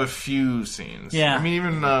cameo. might have a few scenes. Yeah.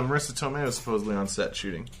 Even Marissa Tomei was supposedly on set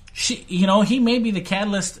shooting. He may be the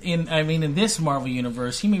catalyst in this Marvel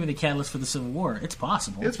universe. He may be the catalyst for the Civil War. It's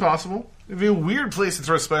possible. It's possible. It'd be a weird place to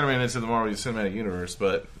throw Spider-Man into the Marvel Cinematic Universe,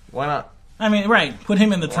 but why not? I mean, right. Put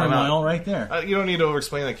him in the not? turmoil right there. You don't need to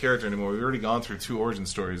over-explain that character anymore. We've already gone through 2 origin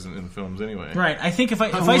stories in the films anyway. Right. I think if I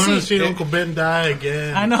I want to see see Uncle Ben die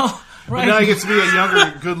again. I know. But Right. now he gets to be a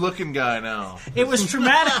younger, good-looking guy now. It was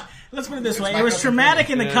traumatic. Let's put it this way. It was traumatic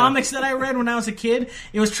in the comics that I read when I was a kid.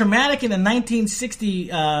 It was traumatic in the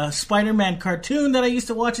 1960 Spider-Man cartoon that I used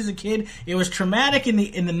to watch as a kid. It was traumatic in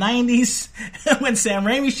the 90s when Sam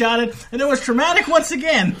Raimi shot it. And it was traumatic once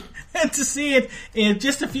again to see it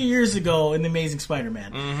just a few years ago in The Amazing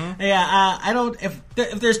Spider-Man. Mm-hmm. Yeah, I don't...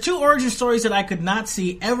 If there's 2 origin stories that I could not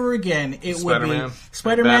see ever again, it would be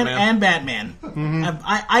Spider-Man and Batman. Mm-hmm.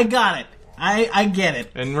 I got it. I get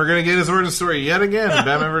it. And we're going to get his origin story yet again.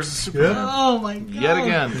 Batman vs. Superman. Oh, my God. Yet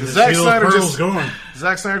again. Zack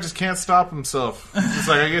Snyder just can't stop himself. It's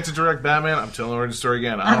like, I get to direct Batman, I'm telling the origin story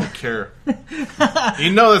again. I don't care.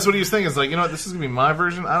 That's what he was thinking. It's like, you know what, this is going to be my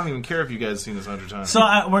version. I don't even care if you guys have seen this 100 times. So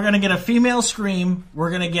we're going to get a female Scream. We're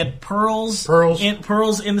going to get pearls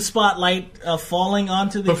in the spotlight falling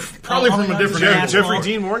onto the... probably from a different angle. Jeffrey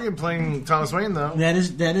Dean Morgan playing Thomas Wayne, though. That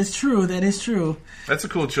is true. That is true. That's a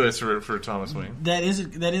cool choice for Thomas Wayne. That is a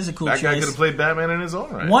cool choice. That guy could have played Batman in his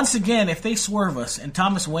own right. Once again, if they swerve us and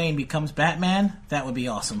Thomas Wayne becomes Batman, that would be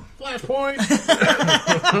awesome. Flashpoint.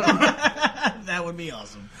 That would be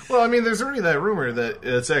awesome. Well, I mean, there's already that rumor that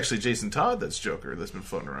it's actually Jason Todd that's Joker that's been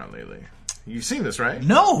floating around lately. You've seen this, right?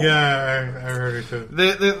 No. Yeah, I heard it too.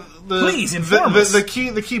 Please inform us. The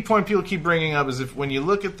key point people keep bringing up is if when you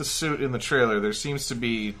look at the suit in the trailer, there seems to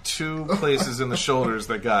be 2 places in the shoulders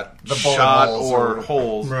that got shot or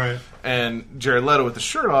holes. Right. And Jared Leto with the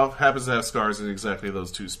shirt off happens to have scars in exactly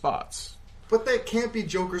those 2 spots. But that can't be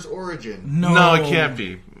Joker's origin. No, it can't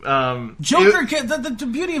be. Joker, the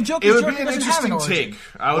beauty of Joker is it would Joker be an doesn't have an interesting origin. take.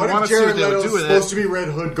 I would What want if to see what Jared they would Leto's do with supposed it. to be Red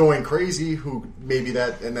Hood going crazy, who maybe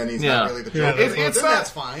that, and then he's not really the Joker? It's then not, that's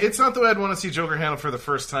fine. It's not the way I'd want to see Joker handled for the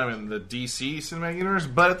first time in the DC cinematic universe,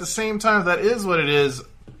 but at the same time, that is what it is.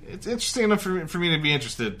 It's interesting enough for me to be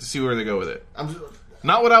interested to see where they go with it.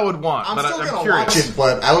 Not what I would want, but I'm still gonna curious. watch it,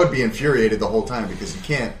 but I would be infuriated the whole time because you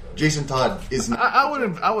can't. Jason Todd is not. I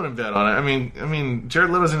wouldn't bet on it. I mean, Jared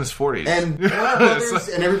Leto's in his 40s, and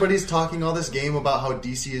and everybody's talking all this game about how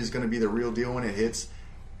DC is going to be the real deal when it hits.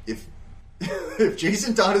 If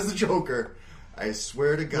Jason Todd is the Joker, I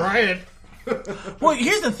swear to God. Riot. Well,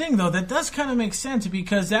 here's the thing, though. That does kind of make sense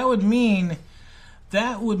because that would mean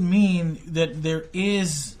that there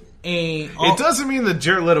is it doesn't mean that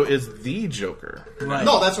Jared Leto is the Joker. Right.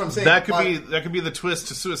 No, that's what I'm saying. That could be the twist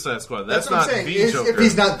to Suicide Squad. That's what not I'm saying. the Joker. If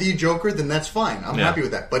he's not the Joker, then that's fine. I'm happy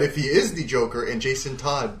with that. But if he is the Joker and Jason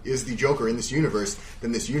Todd is the Joker in this universe,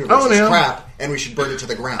 then this universe is crap, and we should burn it to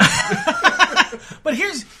the ground. But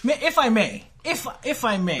here's, if I may,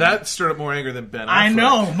 that stirred up more anger than Ben Affleck. I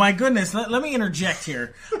know, my goodness. Let me interject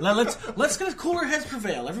here. Let's get cooler heads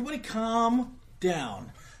prevail. Everybody, calm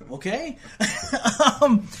down, okay?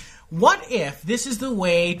 What if this is the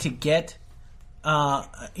way to get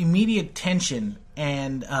immediate tension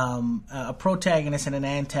and a protagonist and an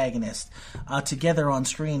antagonist together on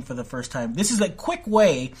screen for the first time? This is a quick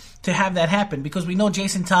way to have that happen because we know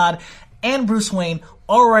Jason Todd and Bruce Wayne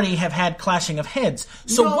already have had clashing of heads.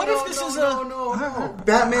 So what if this is No.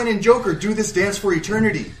 Batman and Joker do this dance for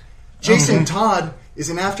eternity. Jason Todd is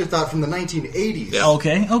an afterthought from the 1980s. Yeah.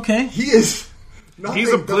 Okay. He is...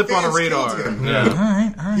 He's a blip on a radar. Yeah. All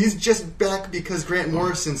right. He's just back because Grant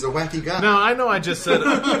Morrison's a wacky guy. No, I know I just said...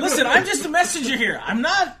 Listen, I'm just a messenger here. I'm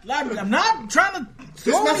not trying to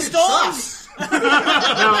throw any stones.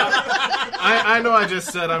 I know I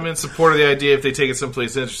just said I'm in support of the idea if they take it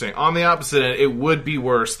someplace interesting. On the opposite end, it would be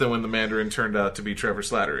worse than when the Mandarin turned out to be Trevor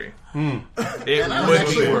Slattery. It would be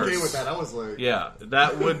worse. Okay with that. I was like... Yeah,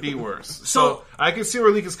 that would be worse. So I can see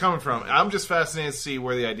where Leak is coming from. I'm just fascinated to see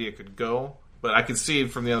where the idea could go. But I can see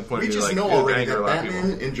it from the other point of view. We just know already that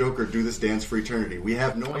Batman and Joker do this dance for eternity. We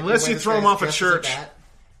have no idea. Unless you throw him off a church.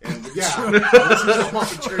 Unless you throw him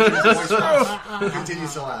off a church and his voice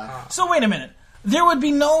continues to laugh. So wait a minute. There would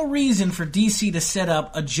be no reason for DC to set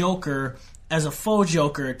up a Joker as a faux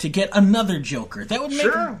Joker to get another Joker. That would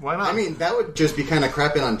make why not? I mean, that would just be kind of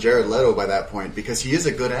crapping on Jared Leto by that point because he is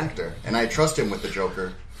a good actor, and I trust him with the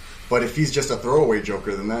Joker. But if he's just a throwaway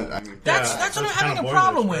Joker, then that's what I'm having a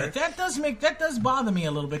problem with. That does bother me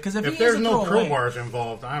a little bit because if there's no crowbars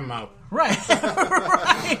involved, I'm out. Right.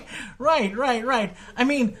 Right. I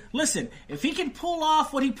mean, listen, if he can pull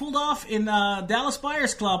off what he pulled off in Dallas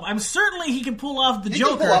Buyers Club, I'm certainly he can pull off the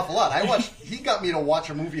Joker. He can pull off a lot. He got me to watch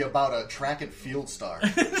a movie about a track and field star.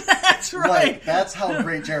 That's right. Like, that's how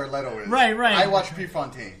great Jared Leto is. Right. I watched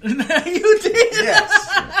Prefontaine. You did? Yes.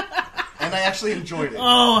 And I actually enjoyed it.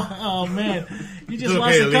 Oh man. You just It's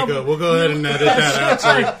lost okay, a couple. Alico. We'll go ahead and edit that out. That's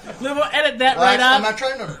right. We'll edit that Well, right actually, I'm out. not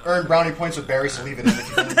trying to earn brownie points with Barry, so leave it in. If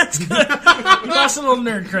you can. That's good. You lost a little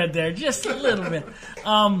nerd cred there, just a little bit.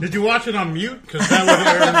 Did you watch it on mute? Because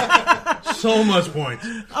that would earn so much points.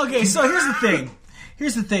 Okay, so here's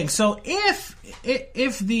the thing. So if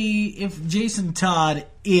Jason Todd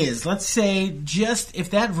is, let's say, just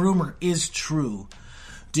if that rumor is true,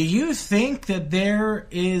 do you think that there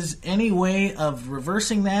is any way of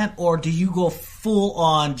reversing that, or do you go full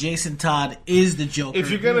on Jason Todd is the Joker? If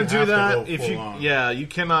you're gonna do have to that, go full on. you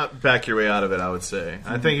cannot back your way out of it. I would say.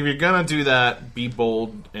 I think if you're gonna do that, be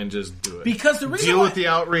bold and just do it. Because the reason deal why- with the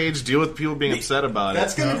outrage, deal with people being upset about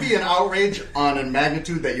That's it. going to be an outrage on a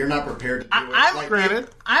magnitude that you're not prepared to do. I'm Granted,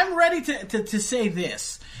 I'm ready to say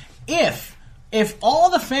this. If all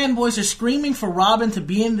the fanboys are screaming for Robin to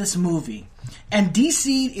be in this movie, and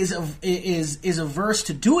DC is averse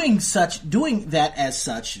to doing that as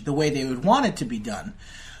such, the way they would want it to be done,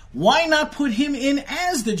 why not put him in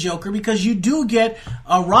as the Joker? Because you do get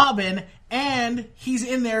a Robin, and he's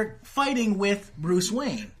in there fighting with Bruce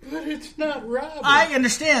Wayne. But it's not Robin. I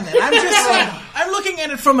understand that. I'm just saying. I'm looking at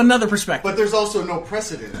it from another perspective. But there's also no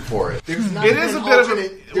precedent for it. There's not It even is an a bit of a-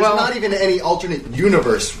 alternate. There's not even any alternate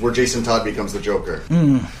universe where Jason Todd becomes the Joker.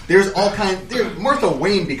 There's all kind. Martha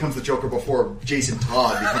Wayne becomes the Joker before Jason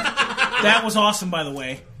Todd becomes the Joker. That was awesome, by the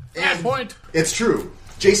way. And point. It's true.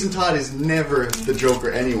 Jason Todd is never the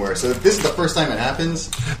Joker anywhere. So if this is the first time it happens,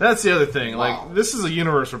 that's the other thing. Wow. Like, this is a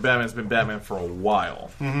universe where Batman's been Batman for a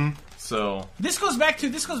while. Mm-hmm. So This goes back to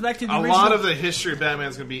the a original. lot of the history of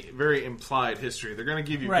Batman's going to be very implied history. They're going to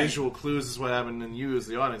give you Right. visual clues as what happened, and you as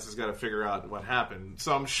the audience has got to figure out what happened.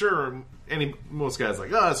 So I'm sure most guys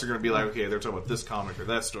like us are going to be like, okay, they're talking about this comic or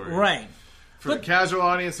that story. Right. For the casual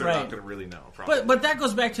audience, they're Right. not going to really know. Probably. But that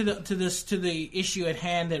goes back to the issue at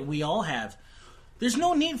hand that we all have. There's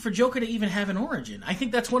no need for Joker to even have an origin. I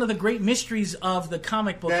think that's one of the great mysteries of the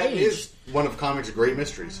comic book that age. is one of comics' great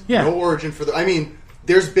mysteries. Yeah. No origin for the. I mean,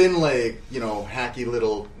 there's been hacky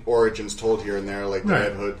little origins told here and there, like the Right.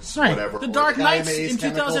 Red Hoods, Right. whatever. The or Dark Guy Knights Mace in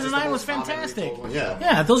Chemicals is the 2009 was most commonly fantastic. told one. Yeah.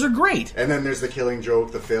 Yeah, those are great. And then there's the Killing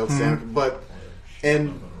Joke, the failed stand,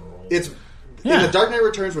 it's Yeah. in the Dark Knight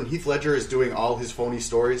Returns when Heath Ledger is doing all his phony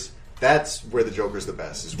stories. That's where the Joker's the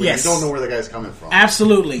best. Is when Yes. you don't know where the guy's coming from.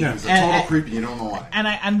 Absolutely. He's a total creep. You don't know why. And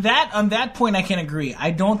on that point, I can agree. I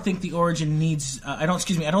don't think the origin needs. I don't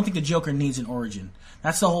think the Joker needs an origin.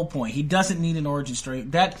 That's the whole point. He doesn't need an origin story.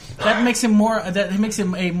 That makes him more. That makes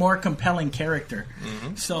him a more compelling character.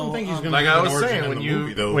 So, I think he's gonna like have I an was origin saying, in when the you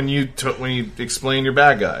movie, though. when you explain your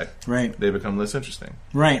bad guy, right, they become less interesting.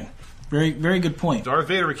 right, very very good point. Darth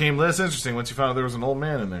Vader became less interesting once you found out there was an old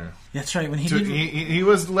man in there. That's right. When He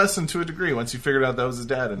was lessened to a degree once you figured out that was his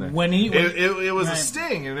dad in there. It was right. a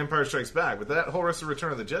sting in Empire Strikes Back, but that whole rest of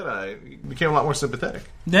Return of the Jedi became a lot more sympathetic.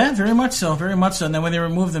 Yeah, very much so, very much so. And then when they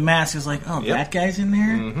removed the mask, it's like, oh, Yep. that guy's in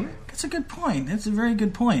there? That's a good point. That's a very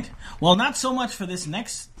good point. Well, not so much for this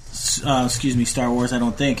next, Star Wars, I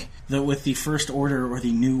don't think. With the First Order or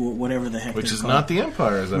the New, whatever the heck Which they're is called. not the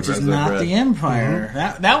Empire, Which is not the Empire.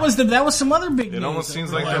 That was some other big news. It almost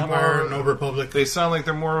seems like No they're Empire, more. no Republic. They sound like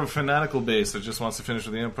they're more of a fanatical base that just wants to finish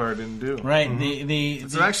what the Empire didn't do. Right.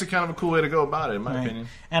 It's actually kind of a cool way to go about it, in my opinion.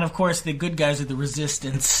 And of course, the good guys are the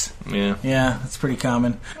Resistance. Yeah. Yeah, that's pretty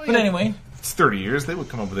common. But anyway, It's 30 years. They would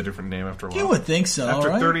come up with a different name after a while. you would think so. After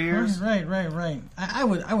right? 30 years? Right. I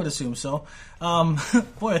would assume so.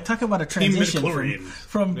 Boy, talk about a transition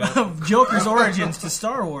from Joker's origins to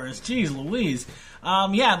Star Wars. Jeez Louise.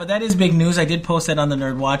 But that is big news. I did post that on the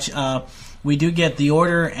NERDWatch. We do get the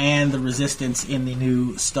Order and the Resistance in the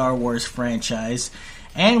new Star Wars franchise.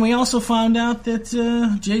 And we also found out that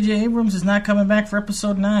J.J. Abrams is not coming back for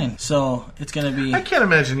Episode 9. So it's going to be... I can't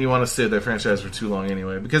imagine you want to stay at that franchise for too long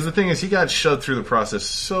anyway. Because the thing is, he got shoved through the process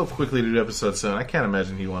so quickly to do Episode 7. I can't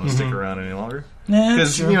imagine he'd want to stick around any longer. Yeah,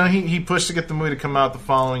 Because, true. he pushed to get the movie to come out the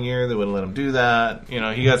following year. They wouldn't let him do that.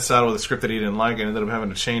 He got saddled with a script that he didn't like and ended up having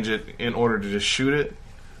to change it in order to just shoot it.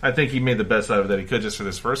 I think he made the best out of it that he could just for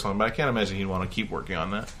this first one. But I can't imagine he'd want to keep working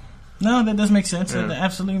on that. No, that does make sense. Yeah. That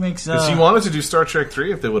absolutely makes... Because he wanted to do Star Trek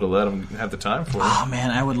 3 if they would have let him have the time for it. Oh, man,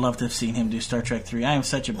 I would love to have seen him do Star Trek 3. I am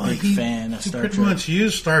such a big fan of Star He pretty Trek. much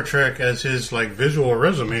used Star Trek as his visual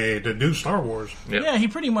resume to do Star Wars. Yep. Yeah, he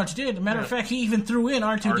pretty much did. As a matter of fact, he even threw in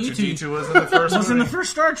R2-D2. R2-D2 was in the first was in movie. the first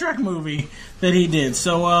Star Trek movie that he did.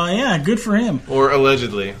 So, good for him. Or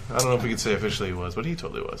allegedly. I don't know if we could say officially he was, but he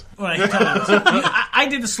totally was. Well, I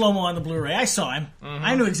did the slow-mo on the Blu-ray. I saw him.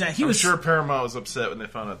 I knew exactly. He I'm was sure Paramount was upset when they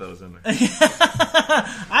found out that was in didn't they?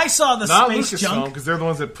 I saw the Not space Lucasfilm, junk. because they're the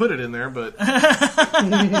ones that put it in there, but...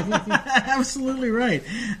 Absolutely right.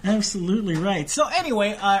 Absolutely right. So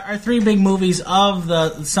anyway, our 3 big movies of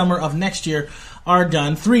the summer of next year are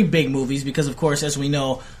done. 3 big movies, because of course, as we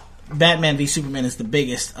know, Batman v Superman is the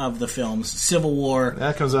biggest of the films. Civil War.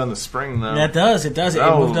 That comes out in the spring, though. That does. It does. It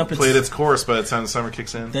moved up. Played its course by the time the summer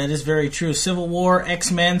kicks in. That is very true. Civil War,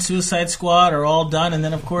 X-Men, Suicide Squad are all done. And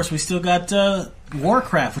then, of course, we still got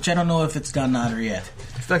Warcraft, which I don't know if it's done not or yet.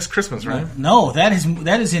 It's next Christmas, right? No, that is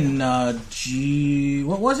in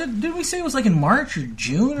what was it? Did we say it was like in March or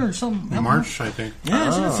June or something? March, I think. Yeah,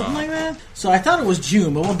 isn't it something like that? So I thought it was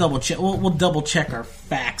June, but we'll double check. We'll double check our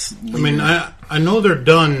facts later. I mean, I know they're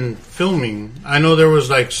done filming. I know there was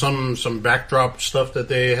like some backdrop stuff that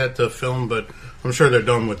they had to film, but I'm sure they're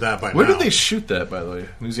done with that by now. Where did they shoot that, by the way?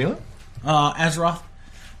 New Zealand? Azeroth.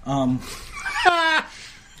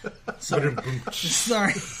 Sorry.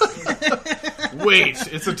 Wait,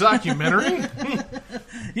 it's a documentary?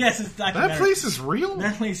 Yes, it's a documentary. That place is real?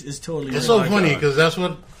 That place is totally It's real. so funny because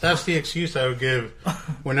that's the excuse I would give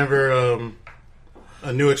whenever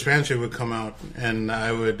a new expansion would come out, and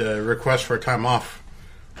I would request for time off,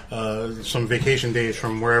 some vacation days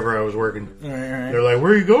from wherever I was working. All right. They're like,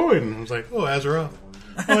 "Where are you going?" I was like, "Oh, Azeroth."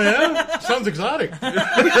 Oh yeah, sounds exotic.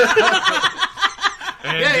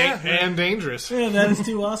 And dangerous. Yeah, that is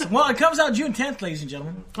too awesome. Well, it comes out June 10th, ladies and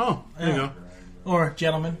gentlemen. Oh, there you go. Or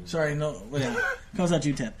gentlemen. Sorry, no. Yeah. Comes out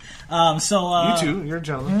June 10th. You too. You're a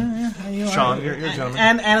gentleman. You are. Sean, you're a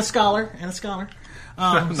gentleman. And a scholar.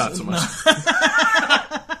 Not so much.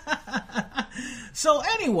 So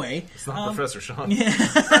anyway. It's not Professor Sean.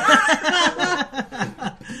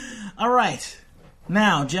 All right.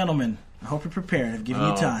 Now, gentlemen, I hope you're prepared. I've given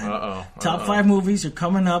you time. Top 5 movies are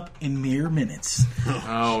coming up in mere minutes.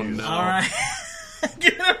 Oh, no. All right.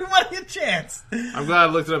 Give everybody a chance. I'm glad I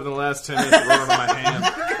looked it up in the last 10 minutes and wrote it on my hand.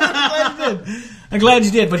 I'm glad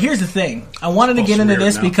you did. But here's the thing. I wanted to get into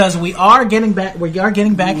this because we are getting back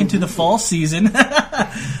into the fall season.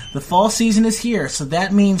 The fall season is here. So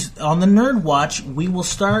that means on the NERDWatch, we will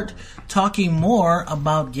start talking more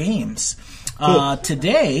about games. Cool.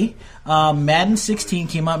 Today, Madden 16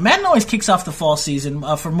 came out. Madden always kicks off the fall season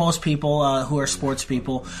for most people who are sports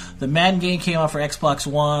people. The Madden game came out for Xbox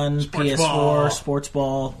One, PS4, Sports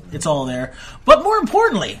Ball. It's all there. But more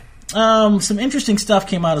importantly, some interesting stuff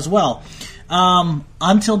came out as well.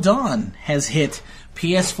 Until Dawn has hit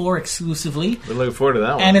PS4 exclusively. We're looking forward to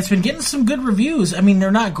that one. And it's been getting some good reviews. I mean,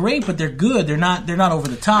 they're not great, but they're good. They're not over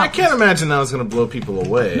the top. I can't imagine that was going to blow people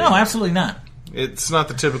away. No, absolutely not. It's not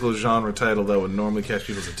the typical genre title that would normally catch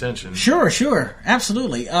people's attention. Sure,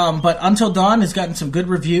 absolutely. But Until Dawn has gotten some good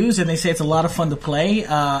reviews, and they say it's a lot of fun to play,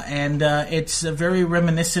 and it's very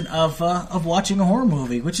reminiscent of watching a horror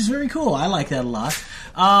movie, which is very cool. I like that a lot.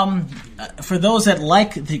 For those that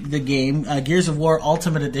like the game, Gears of War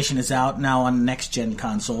Ultimate Edition is out now on next-gen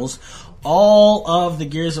consoles. All of the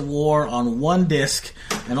Gears of War on one disc,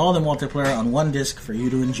 and all the multiplayer on one disc for you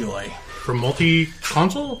to enjoy. For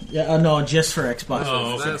multi-console? Yeah, no, just for Xbox.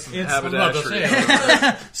 Oh, okay. That's haberdashery.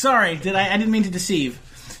 Sorry, I didn't mean to deceive.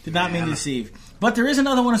 Did not mean to deceive. But there is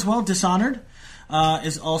another one as well. Dishonored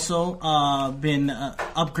is also been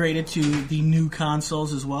upgraded to the new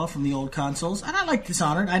consoles as well from the old consoles. And I like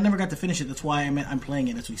Dishonored. I never got to finish it. That's why I'm playing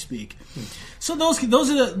it as we speak. So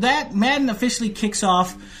those are that Madden officially kicks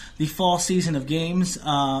off the fall season of games.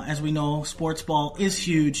 As we know, sports ball is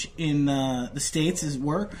huge in the States, as it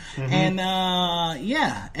were. Mm-hmm.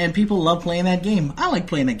 And people love playing that game. I like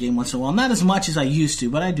playing that game once in a while. Not as much as I used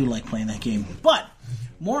to, but I do like playing that game. But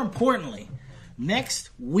more importantly,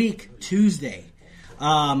 next week, Tuesday,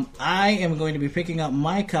 I am going to be picking up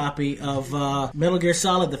my copy of Metal Gear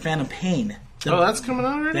Solid: The Phantom Pain. That's coming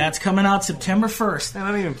out already? That's coming out September 1st. Man, I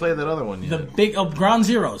didn't even play that other one yet. The big Ground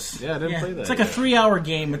Zeroes. Yeah, I didn't play that. It's like a 3-hour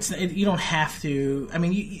game. You don't have to. I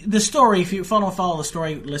mean, the story. If you follow the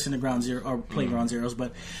story, listen to Ground Zero or play Ground Zeroes.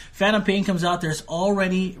 But Phantom Pain comes out. There's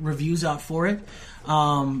already reviews out for it.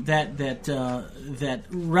 That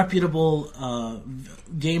reputable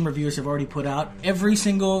game reviewers have already put out. Every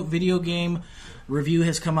single video game review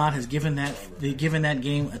has come out, has given that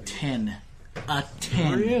game a 10. A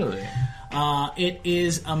 10. Really? It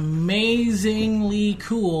is amazingly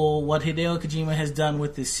cool what Hideo Kojima has done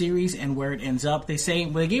with this series and where it ends up. They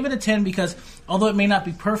gave it a 10 because although it may not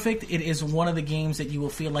be perfect, it is one of the games that you will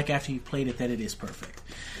feel like after you've played it that it is perfect.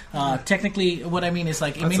 Technically, what I mean is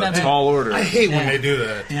like it may not be tall order. I hate when they do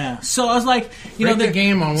that. Yeah. So I was like, Rate the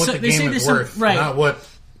game on what the game is worth, not what.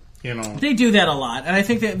 They do that a lot, and I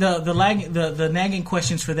think that the nagging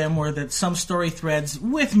questions for them were that some story threads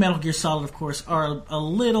with Metal Gear Solid, of course, are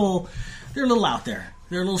they're a little out there.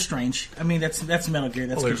 They're a little strange. I mean, that's Metal Gear.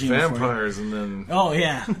 That's Well, Kojima they're for you. vampires, and then Oh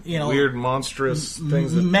yeah, you know, weird, monstrous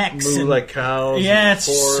things that mechs move and- like cows. Yeah, and it's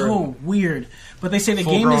four, so weird. But they say the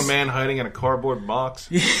game full-grown is man hiding in a cardboard box.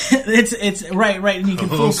 it's right, and you can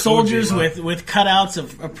fool soldiers Kojima. with cutouts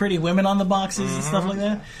of pretty women on the boxes and stuff like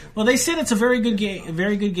that. Well, they said it's a very good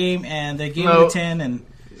game, and they gave it a 10. And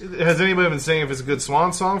Has anybody been saying if it's a good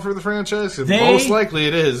swan song for the franchise? 'Cause They- most likely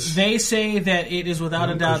it is. they say that it is without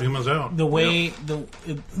a doubt Kojima's out. the way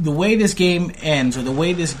the way this game ends, or the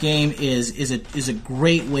way this game is a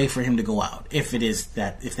great way for him to go out if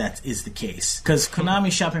that is the case. Because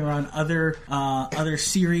Konami's shopping around other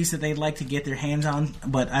series that they'd like to get their hands on,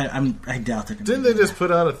 but I doubt they're going to. Didn't they just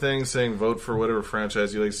put out a thing saying vote for whatever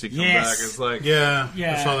franchise you like to see come Yes. back? It's like, Yeah,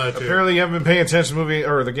 Yeah. I saw that too. apparently you haven't been paying attention to the movie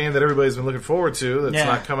or the game that everybody's been looking forward to that's Yeah.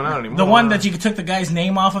 not coming out anymore. The one that you took the guy's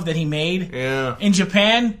name off of that he made. Yeah. In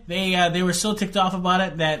Japan, they were so ticked off about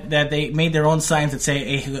it that they made their own signs that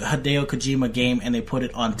say a Hideo Kojima game, and they put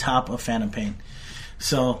it on top of Phantom Pain.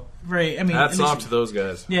 So, Hats off to those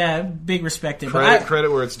guys. Yeah, big respect. But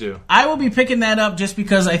Credit where it's due. I will be picking that up just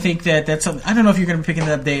because I think that's something. I don't know if you're going to be picking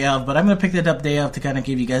that up day of, but I'm going to pick that up day of to kind of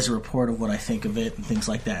give you guys a report of what I think of it and things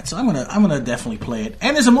like that. So I'm gonna definitely play it.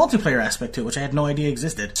 And there's a multiplayer aspect to it, which I had no idea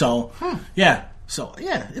existed. So yeah. So,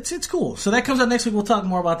 yeah, it's cool. So that comes out next week. We'll talk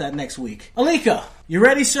more about that next week. Alika, you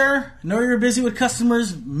ready, sir? Know you're busy with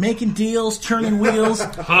customers, making deals, turning wheels.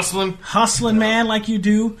 Hustling, man, like you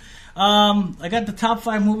do. I got the top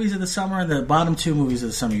 5 movies of the summer and the bottom 2 movies of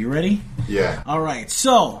the summer. You ready? Yeah. All right.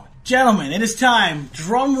 So, gentlemen, it is time.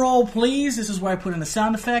 Drum roll, please. This is where I put in a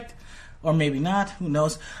sound effect. Or maybe not. Who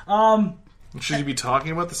knows? Should you be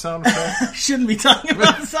talking about the sound effect? Shouldn't be talking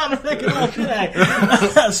about the sound effect at all, should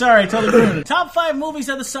I? Sorry, totally ruined it. Top 5 movies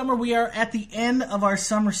of the summer. We are at the end of our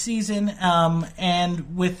summer season,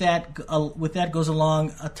 and with that goes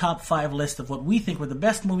along a top 5 list of what we think were the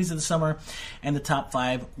best movies of the summer, and the top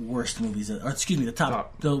 5 worst movies.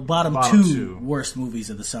 The bottom two worst movies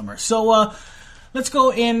of the summer. So let's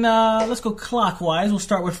go clockwise. We'll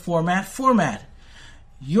start with format.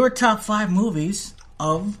 Your top 5 movies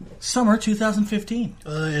of summer 2015.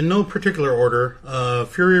 In no particular order,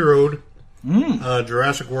 Fury Road,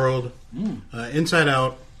 Jurassic World, Inside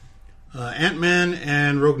Out, Ant-Man,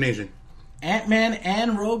 and Rogue Nation. Ant-Man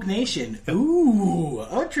and Rogue Nation. Ooh,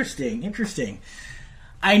 interesting.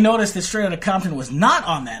 I noticed that Straight Outta Compton was not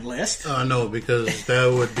on that list. No, because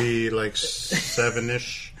that would be like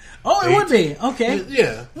 7-ish. Oh, it would be. Okay.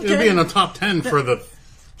 Yeah, it would be in the top 10 for the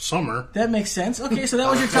summer. That makes sense. Okay, so that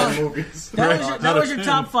was your top movies. That was your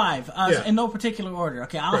top 5 Yeah. in no particular order.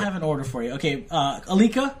 Okay, I'll have an order for you. Okay,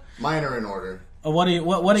 Alika, Mine are in order. what are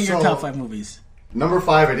your So- top 5 movies? Number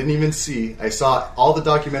 5, I didn't even see. I saw all the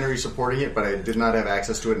documentaries supporting it, but I did not have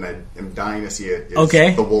access to it, and I am dying to see it. It's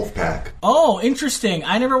Okay. The Wolf Pack. Oh, interesting.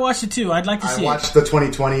 I never watched it too. I'd like to I see watched the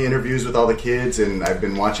 2020 interviews with all the kids, and I've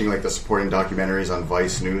been watching like the supporting documentaries on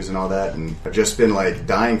Vice News and all that, and I've just been like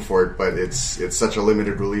dying for it. But it's such a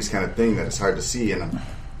limited release kind of thing that it's hard to see, and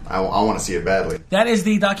I want to see it badly. it. That is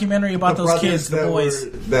the documentary about those brothers kids, the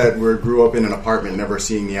boys. that grew up in an apartment, never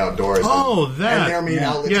seeing the outdoors. Oh, and that. their main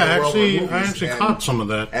outlets Yeah, in the world were I movies, actually and- caught some of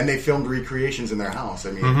that. And they filmed recreations in their house.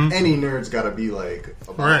 I mean, any nerd's got to be like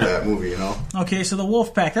about Right. that movie, you know. Okay, so the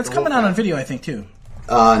Wolf Pack. That's coming out on video, I think, too.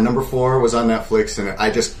 Number 4 was on Netflix, and I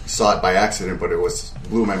just saw it by accident, but it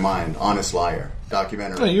blew my mind. Honest Liar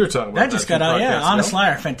documentary. Oh, you were talking about That just got out, yeah. podcasts Honest ago.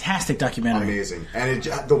 Liar, fantastic documentary. Amazing, and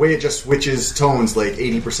the way it just switches tones like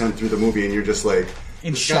 80% through the movie, and you're just like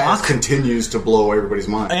In this guy shock. continues to blow everybody's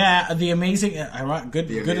mind. Yeah, the amazing, good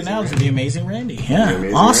Amazing analogy. Randy. The Amazing Randy. Yeah, The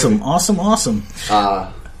Amazing awesome, Randy. awesome.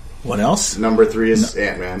 What else? Number 3 is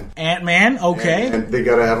Ant-Man. Ant-Man. Okay. And they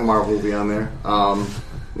gotta have a Marvel movie on there.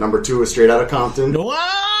 Number 2 is Straight Outta Compton.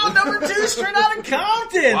 Wow, number 2, Straight Outta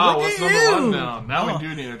Compton. Wow, Look what's at number you. 1 now? Now Oh. we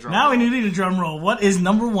do need a drum. Now we need a drum roll. What is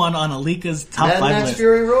number 1 on Alika's top Mad 5 Max list?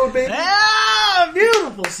 Fury Road, baby. Ah,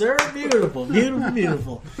 beautiful, sir. Beautiful.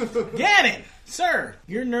 Get it. Sir,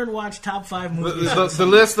 your NERDWatch top 5 movies. The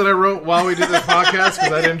list that I wrote while we did this podcast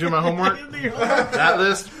because I didn't do my homework. That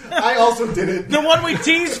list. I also did it. The one we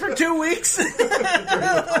teased for 2 weeks?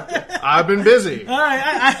 I've been busy. All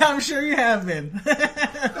right, I'm sure you have been.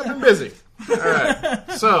 I've been busy. All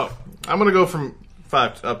right. So I'm gonna go from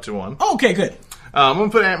 5 up to 1. Okay, good. I'm gonna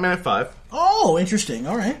put Ant-Man at 5. Oh, interesting.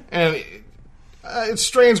 All right. And It's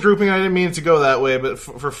strange grouping. I didn't mean it to go that way, but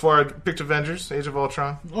for 4, I picked Avengers: Age of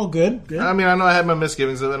Ultron. Oh, good. I mean, I know I had my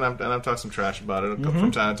misgivings of it, and I've talked some trash about it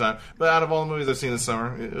from time to time. But out of all the movies I've seen this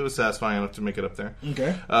summer, it was satisfying enough to make it up there.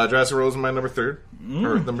 Okay. Jurassic World was my number 3,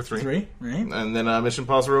 or number 3. 3, right. And then Mission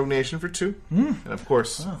Impossible: Rogue Nation for 2, and of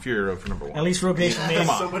course Fury Road for number 1. At least Rogue Nation made.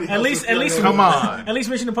 Somebody At least, Come on. At least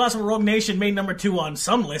Mission Impossible: Rogue Nation made number 2 on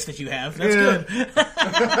some list that you have. That's good.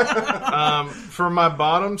 For my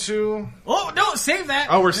bottom 2. Oh no, save that.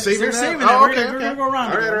 Oh, we're saving We're that? saving Oh, that. okay, We're gonna go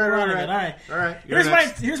around. All right, it. We're gonna go all around it. All right. You're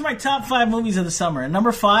Here's my top 5 movies of the summer. And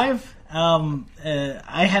number 5.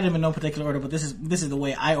 I had them in no particular order, but this is the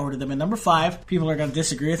way I ordered them. And number 5, people are going to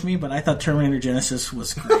disagree with me, but I thought Terminator Genesis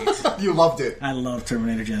was great. You loved it. I love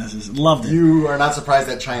Terminator Genesis. Loved it. You are not surprised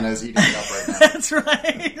that China is eating it up right now. That's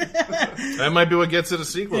right. That might be what gets it a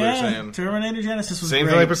sequel. They're saying Terminator Genesis was same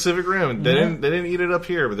great. thing like Pacific Rim. They didn't eat it up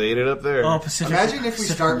here, but they ate it up there. Oh, Pacific. Imagine if we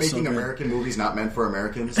Pacific start was so making good. American movies not meant for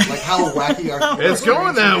Americans. Like how wacky our It's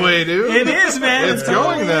going that way, dude. It is, man. It's It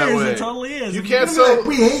totally going that is. way. It totally is. You can't Like, sell.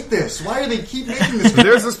 we hate this. Why do they keep making this?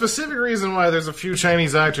 There's a specific reason why there's a few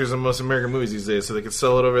Chinese actors in most American movies these days, so they can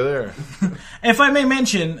sell it over there. If I may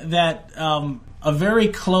mention that a very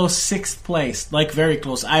close 6th place, like very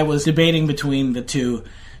close, I was debating between the two.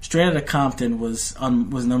 Straight Outta Compton was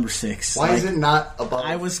number 6. Why is it not above?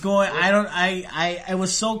 I was going. I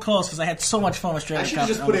was so close because I had so much fun with Straight I Outta should have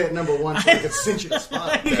Compton. just put it at number 1 so I could cinch the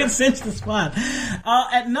spot. You can cinch the spot.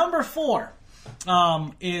 At number 4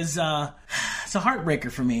 is it's a heartbreaker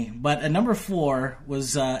for me, but at number 4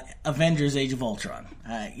 was Avengers: Age of Ultron.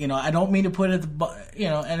 I don't mean to put it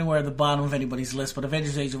anywhere at the bottom of anybody's list, but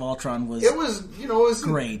Avengers: Age of Ultron was. It was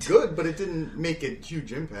great. good, but it didn't make a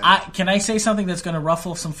huge impact. Can I say something that's going to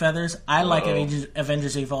ruffle some feathers? I like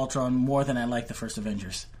Avengers: Age of Ultron more than I like the first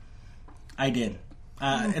Avengers. I did.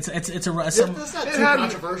 It's That's not too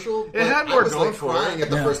controversial. It had more I was going for it. crying at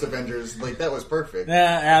the first Avengers. Like that was perfect.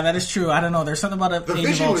 Yeah, that is true. I don't know. There's something about The Age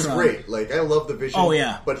Vision of was Ultron. great. Like I love the Vision. Oh,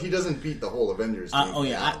 yeah. But he doesn't beat the whole Avengers. Team.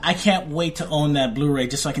 I can't wait to own that Blu-ray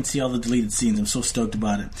just so I can see all the deleted scenes. I'm so stoked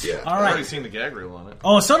about it. Yeah. All I've already right. seen the gag reel on it.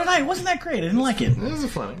 Oh, so did I. Wasn't that great? I didn't like it. It was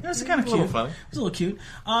funny. It was kind of A cute. little funny. It was a little cute.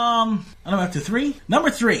 I don't know, up to 3. Number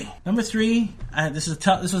 3. This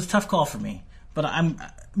was a tough call for me, but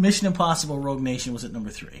Mission Impossible: Rogue Nation was at number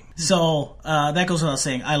 3. So that goes without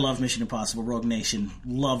saying. I love Mission Impossible: Rogue Nation.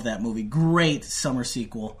 Love that movie. Great summer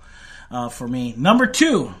sequel for me. Number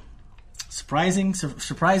 2. Surprising.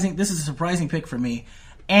 This is a surprising pick for me.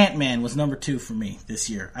 Ant-Man was number 2 for me this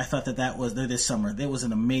year. I thought that was this summer. That was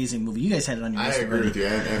an amazing movie. You guys had it on your list. I agree with you.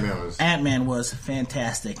 Ant-Man was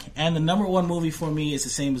fantastic. And the number 1 movie for me is the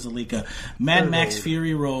same as Alika. Mad Max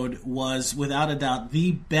Fury Road was, without a doubt,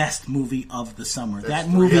 the best movie of the summer. That's that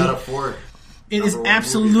movie... 3 out of 4. It is Number 1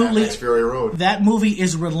 absolutely... movie, Mad Max Fury Road. That movie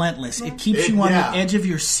is relentless. It keeps you on the edge of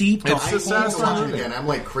your seat. It's I just need to satisfying. watch it again. I'm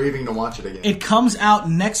like craving to watch it again. It comes out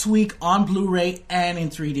next week on Blu-ray and in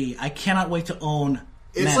 3D. I cannot wait to own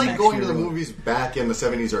It's Mad like Max going to Fury the Road. movies back in the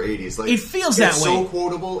 70s or 80s. Like It feels that it's way. so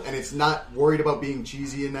quotable, and it's not worried about being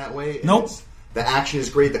cheesy in that way. And Nope. The action is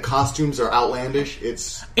great. The costumes are outlandish.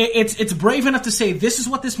 It's brave enough to say this is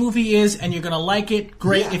what this movie is, and you're gonna like it.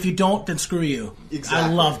 Great. Yeah. If you don't, then screw you.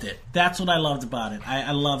 Exactly. I loved it. That's what I loved about it.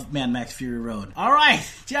 I love Mad Max Fury Road. All right,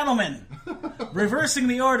 gentlemen, reversing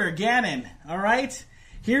the order. Gannon. All right.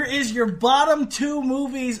 Here is your bottom 2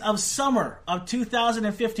 movies of summer of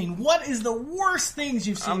 2015. What is the worst things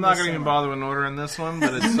you've seen? I'm not this going to even summer? bother in order in this one,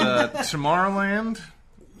 but it's Tomorrowland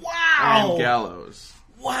Wow. and Gallows.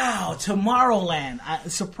 Wow, Tomorrowland.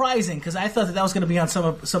 Surprising, because I thought that was going to be on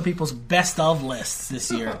some people's best of lists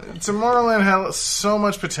this year. Tomorrowland had so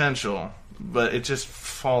much potential, but it just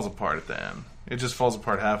falls apart at the end. It just falls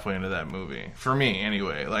apart halfway into that movie. For me,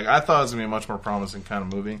 anyway. Like, I thought it was going to be a much more promising kind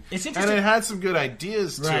of movie. It's and interesting. it had some good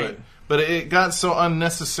ideas to Right. it. But it got so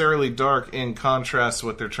unnecessarily dark in contrast to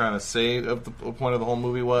what they're trying to say of the point of the whole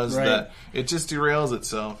movie was Right. that it just derails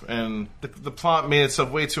itself. And the plot made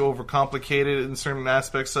itself way too overcomplicated in certain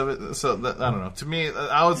aspects of it. So, I don't know. To me,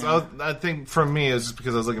 I think for me, it was just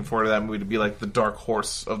because I was looking forward to that movie to be like the dark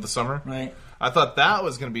horse of the summer. Right. I thought that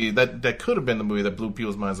was going to be that could have been the movie that blew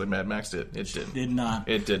people's minds like Mad Max did. It didn't. Did not.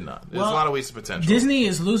 It did not. There's Well, a lot of wasted potential. Disney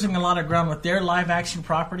is losing a lot of ground with their live action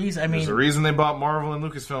properties. I mean, There's a reason they bought Marvel and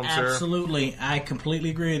Lucasfilm, sir. absolutely. I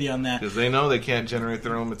completely agree with you on that. Because they know they can't generate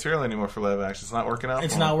their own material anymore for live action. It's not working out.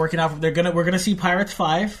 It's for not them. working out. We're gonna see Pirates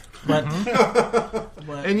 5, but,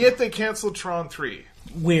 but And yet they canceled Tron 3.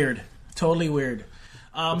 weird, totally weird.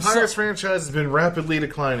 The Pirates franchise has been rapidly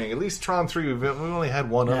declining. At least Tron 3, we've only had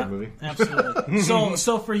one other movie. Absolutely.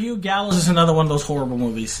 so for you, Gallows is another one of those horrible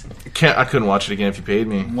movies. I couldn't watch it again if you paid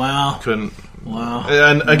me. Wow. Couldn't. Wow.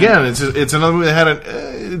 And again, it's another movie that had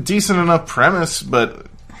a decent enough premise, but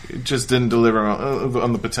it just didn't deliver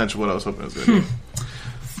on the potential what I was hoping it was going to be.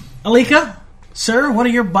 Alika, sir, what are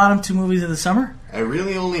your bottom 2 movies of the summer? I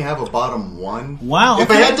really only have a bottom 1. Wow.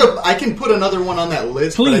 If I had to, I can put another one on that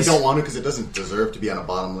list, Please. but I don't want to because it doesn't deserve to be on a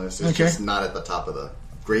bottom list. It's just not at the top of the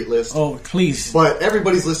great list. Oh, please. But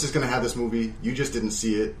everybody's list is going to have this movie. You just didn't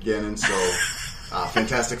see it, Gannon, so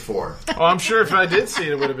Fantastic Four. Oh, I'm sure if I did see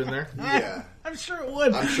it, it would have been there. Yeah. I'm sure it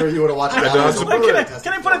would. I'm sure you would have watched it.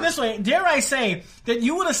 Can I put it this way? Dare I say that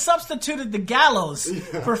you would have substituted the Gallows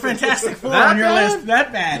for Fantastic Four on your list?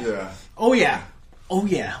 That bad? Yeah. Oh, yeah. Oh,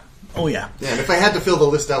 yeah. Oh, yeah. Yeah, and if I had to fill the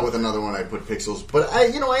list out with another one, I'd put Pixels. But I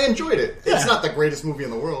enjoyed it. Yeah. It's not the greatest movie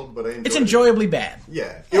in the world, but I enjoyed it. It's enjoyably bad.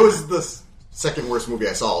 Yeah. It was the second worst movie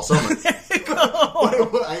I saw all summer.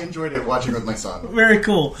 But I enjoyed it watching with my son. Very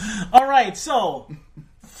cool. All right, so,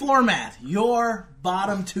 Floor Mat, your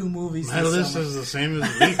bottom 2 movies My this list summer. is the same as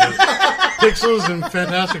Alika's. Pixels and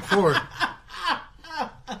Fantastic Four.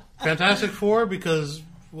 Fantastic Four because,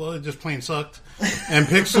 well, it just plain sucked. And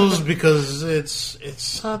Pixels because it's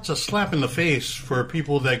such a slap in the face for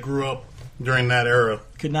people that grew up during that era.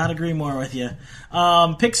 Could not agree more with you.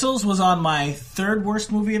 Pixels was on my 3rd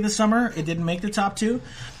worst movie of the summer. It didn't make the top 2.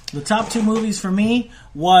 The top 2 movies for me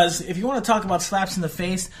was, if you want to talk about slaps in the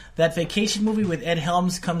face, that vacation movie with Ed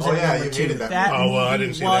Helms comes in at number 2. Hated that Oh, well, I movie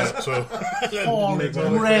didn't see was that, so...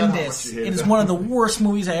 horrendous. It is one of the worst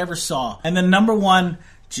movies I ever saw. And then number 1,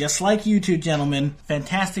 just like you two gentlemen,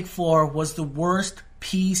 Fantastic Four was the worst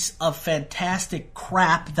piece of fantastic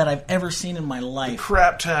crap that I've ever seen in my life.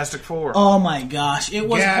 Craptastic Four. Oh my gosh, it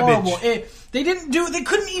was Garbage. horrible. They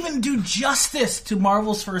couldn't even do justice to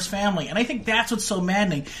Marvel's First Family, and I think that's what's so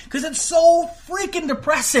maddening because it's so freaking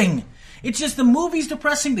depressing. It's just the movie's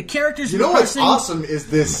depressing, the characters. You know what's depressing. awesome is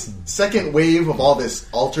this second wave of all this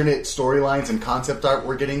alternate storylines and concept art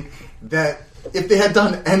we're getting. That if they had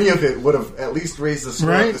done any of it, would have at least raised the score.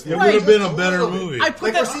 Right? Of this It movie. would have been a Just better little bit. movie. I put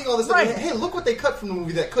Like that, we're seeing all this. right. Like, hey, look what they cut from the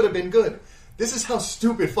movie that could have been good. This is how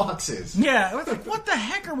stupid Fox is. Yeah, I was like, what the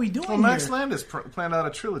heck are we doing Well, Max here? Landis planned out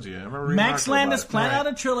a trilogy. I remember reading Max an article Landis about it. planned Right. out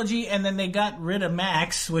a trilogy, and then they got rid of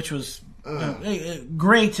Max, which was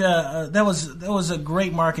great. That was a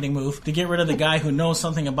great marketing move to get rid of the guy who knows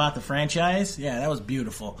something about the franchise. Yeah, that was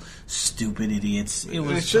beautiful. Stupid idiots. It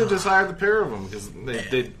was. They should have just hired the pair of them because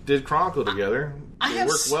they did Chronicle together. They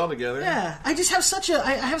worked well together. Yeah, I just have such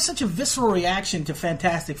a visceral reaction to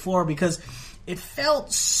Fantastic Four because it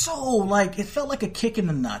felt like a kick in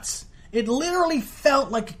the nuts. It literally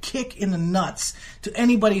felt like a kick in the nuts to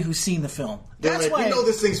anybody who's seen the film. That's Like, why we know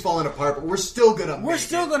this thing's falling apart, but we're still gonna. we're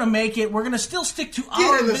still going to make it. We're going to still stick to Get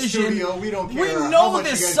our in the vision. studio. We don't care. We how know much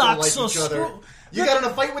this you guys don't sucks. like So each other. screw. You got in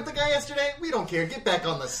a fight with the guy yesterday? We don't care. Get back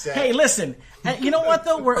on the set. Hey, listen. You know what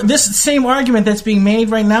though? This same argument that's being made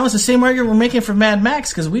right now is the same argument we're making for Mad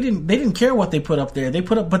Max because they didn't care what they put up there.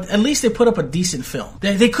 But at least they put up a decent film.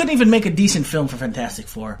 They couldn't even make a decent film for Fantastic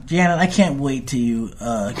Four. Janet, I can't wait till you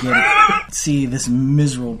see this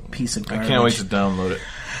miserable piece of garbage. I can't wait to download it.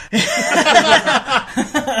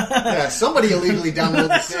 Yeah, somebody illegally download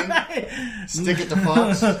this thing. Stick it to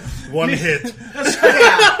Fox. One hit.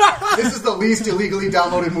 This is the least illegally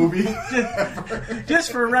downloaded movie.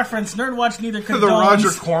 Just for reference, NERDWatch neither condones. The Roger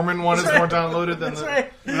Corman one is more downloaded than That's the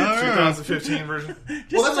right. 2015 version.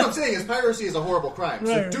 Well, that's what I'm saying. Is piracy is a horrible crime.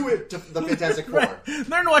 So Right. do it to the Fantastic Four. Right.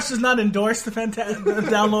 NERDWatch does not endorse the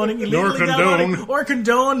downloading, illegally condone. downloading, or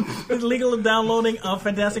condone the illegal downloading of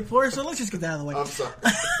Fantastic Four. So let's just get that out of the way. I'm sorry.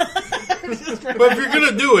 But if you're going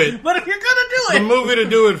to do it, But if you're gonna do the it, movie to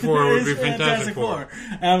do it for would be it's Fantastic Four.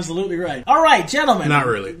 Absolutely right. All right, gentlemen. Not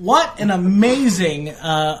really. What an amazing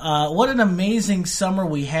summer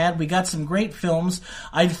we had. We got some great films.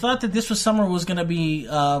 I thought that this summer was going to be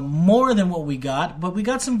more than what we got, but we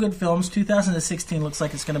got some good films. 2016 looks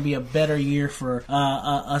like it's going to be a better year for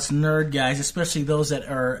us nerd guys, especially those that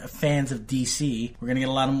are fans of DC. We're going to get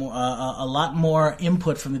a lot more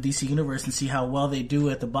input from the DC universe and see how well they do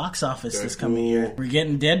at the box office this coming year. We're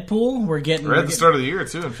getting Deadpool. We're Right at the start of the year,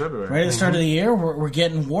 too, in February. Right at the start of the year, we're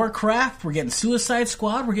getting Warcraft, we're getting Suicide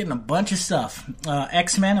Squad, we're getting a bunch of stuff.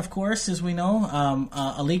 X-Men, of course, as we know.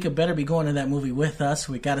 Alika better be going to that movie with us.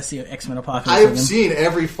 We got to see X-Men Apocalypse. I've seen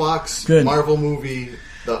every Fox Good. Marvel movie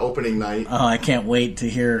the opening night. Oh, I can't wait to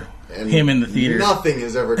hear And him in the theater. Nothing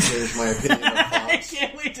has ever changed my opinion of I Fox.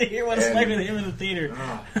 can't wait to hear what it's like with him in the theater.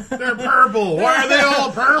 They're purple. Why are they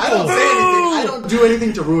all purple? I don't say anything. I don't do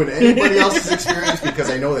anything to ruin anybody else's experience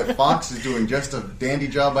because I know that Fox is doing just a dandy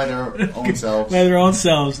job by their own selves. By their own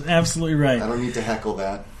selves. Absolutely I right. don't need to heckle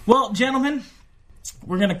that. Well, gentlemen,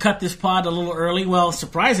 we're going to cut this pod a little early. Well,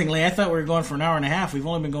 surprisingly, I thought we were going for an hour and a half. We've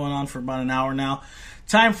only been going on for about an hour now.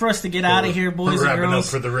 Time for us to get out of here, boys and girls. We're wrapping up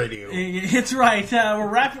for the radio. It's right.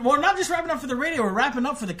 We're not just wrapping up for the radio. We're wrapping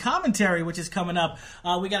up for the commentary, which is coming up.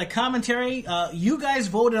 We got a commentary. You guys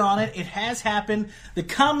voted on it. It has happened. The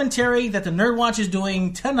commentary that the NERDWatch is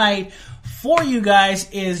doing tonight for you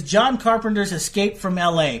guys is John Carpenter's Escape from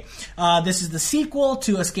L.A. This is the sequel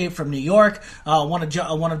to Escape from New York, one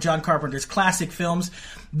of John Carpenter's classic films.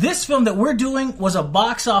 This film that we're doing was a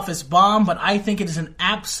box office bomb, but I think it is an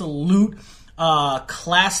absolute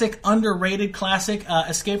classic, underrated classic,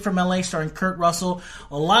 Escape from LA, starring Kurt Russell.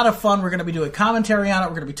 A lot of fun. We're going to be doing commentary on it.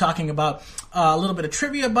 We're going to be talking about a little bit of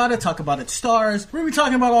trivia about it, talk about its stars. We're going to be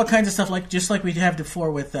talking about all kinds of stuff, just like we have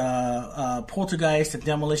before with Poltergeist and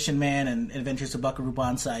Demolition Man and Adventures of Buckaroo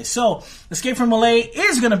Banzai. So, Escape from LA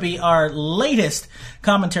is going to be our latest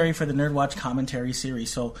commentary for the NERDWatch commentary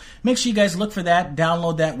series. So, make sure you guys look for that,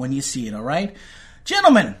 download that when you see it, all right?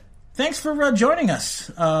 Gentlemen, thanks for joining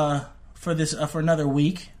us. For this for another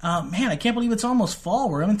week. Man, I can't believe it's almost fall.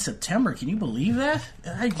 We're in September. Can you believe that?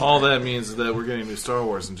 All that means is that we're getting new Star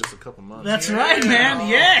Wars in just a couple months. That's right, man.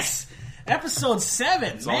 Yes. Episode 7.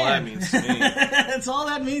 That's all that means to me. That's all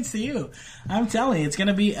that means to you. I'm telling you, it's going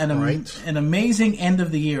to be an amazing end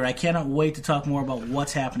of the year. I cannot wait to talk more about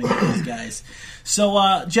what's happening with these guys.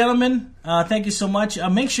 So, gentlemen, thank you so much.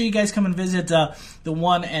 Make sure you guys come and visit the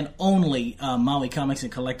one and only Maui Comics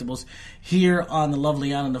and Collectibles here on the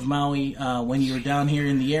lovely island of Maui. When you're down here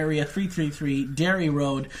in the area, 333 Derry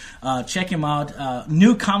Road. Check him out.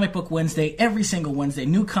 New Comic Book Wednesday, every single Wednesday.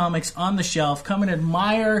 New comics on the shelf. Come and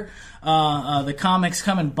admire the comics.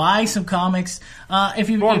 Come and buy some comics.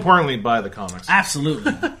 More importantly, buy the comics.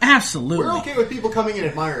 Absolutely. Absolutely. We're okay with people coming and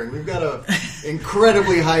admiring. We've got a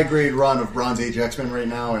incredibly high grade run of Bronze Age X-Men right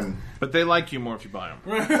now, but they like you more if you buy them.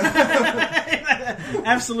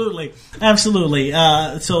 Absolutely. Absolutely.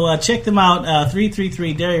 So check them out.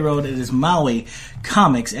 333 Derry Road. It is Maui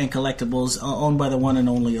Comics and Collectibles, owned by the one and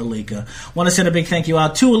only Alika. Want to send a big thank you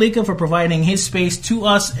out to Alika for providing his space to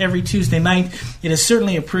us every Tuesday night. It is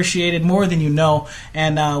certainly appreciated, more than you know,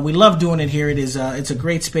 and we love doing it here. It's a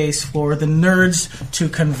great space for the nerds to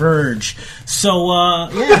converge. So,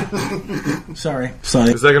 yeah. Sorry. Is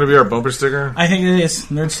that going to be our bumper sticker? I think it is.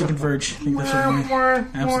 Nerds to converge. I think that's what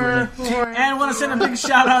absolutely. And I want to send a big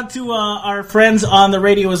shout out to our friends on the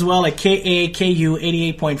radio as well at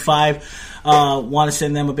KAKU 88.5. Want to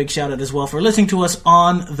send them a big shout out as well for listening to us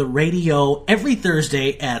on the radio every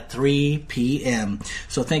Thursday at 3 p.m.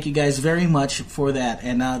 So thank you guys very much for that,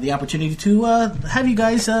 and the opportunity to have you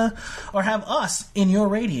guys or have us in your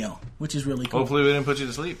radio, which is really cool. Hopefully we didn't put you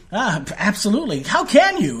to sleep. Absolutely. How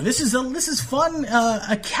can you? This is fun,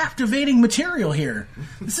 a captivating material here.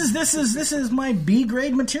 This is my B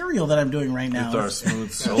grade material that I'm doing right now. With our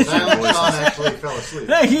smooth soul Sean actually fell asleep.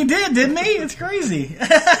 Hey, he did, didn't he? It's crazy.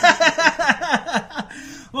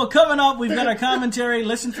 Well, coming up, we've got our commentary.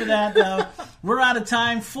 Listen for that. We're out of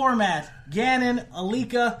time. Format: Gannon,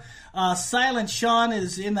 Alika, Silent Sean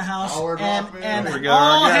is in the house, and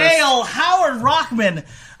all hail Howard Rockman.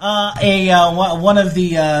 One of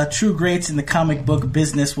the true greats in the comic book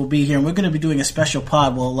business will be here, and we're going to be doing a special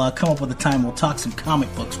pod. We'll come up with a time. We'll talk some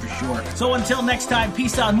comic books for sure. So until next time,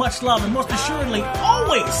 peace out, much love, and most assuredly,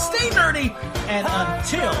 always stay nerdy. And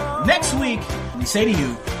until next week, we say to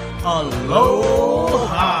you, aloha.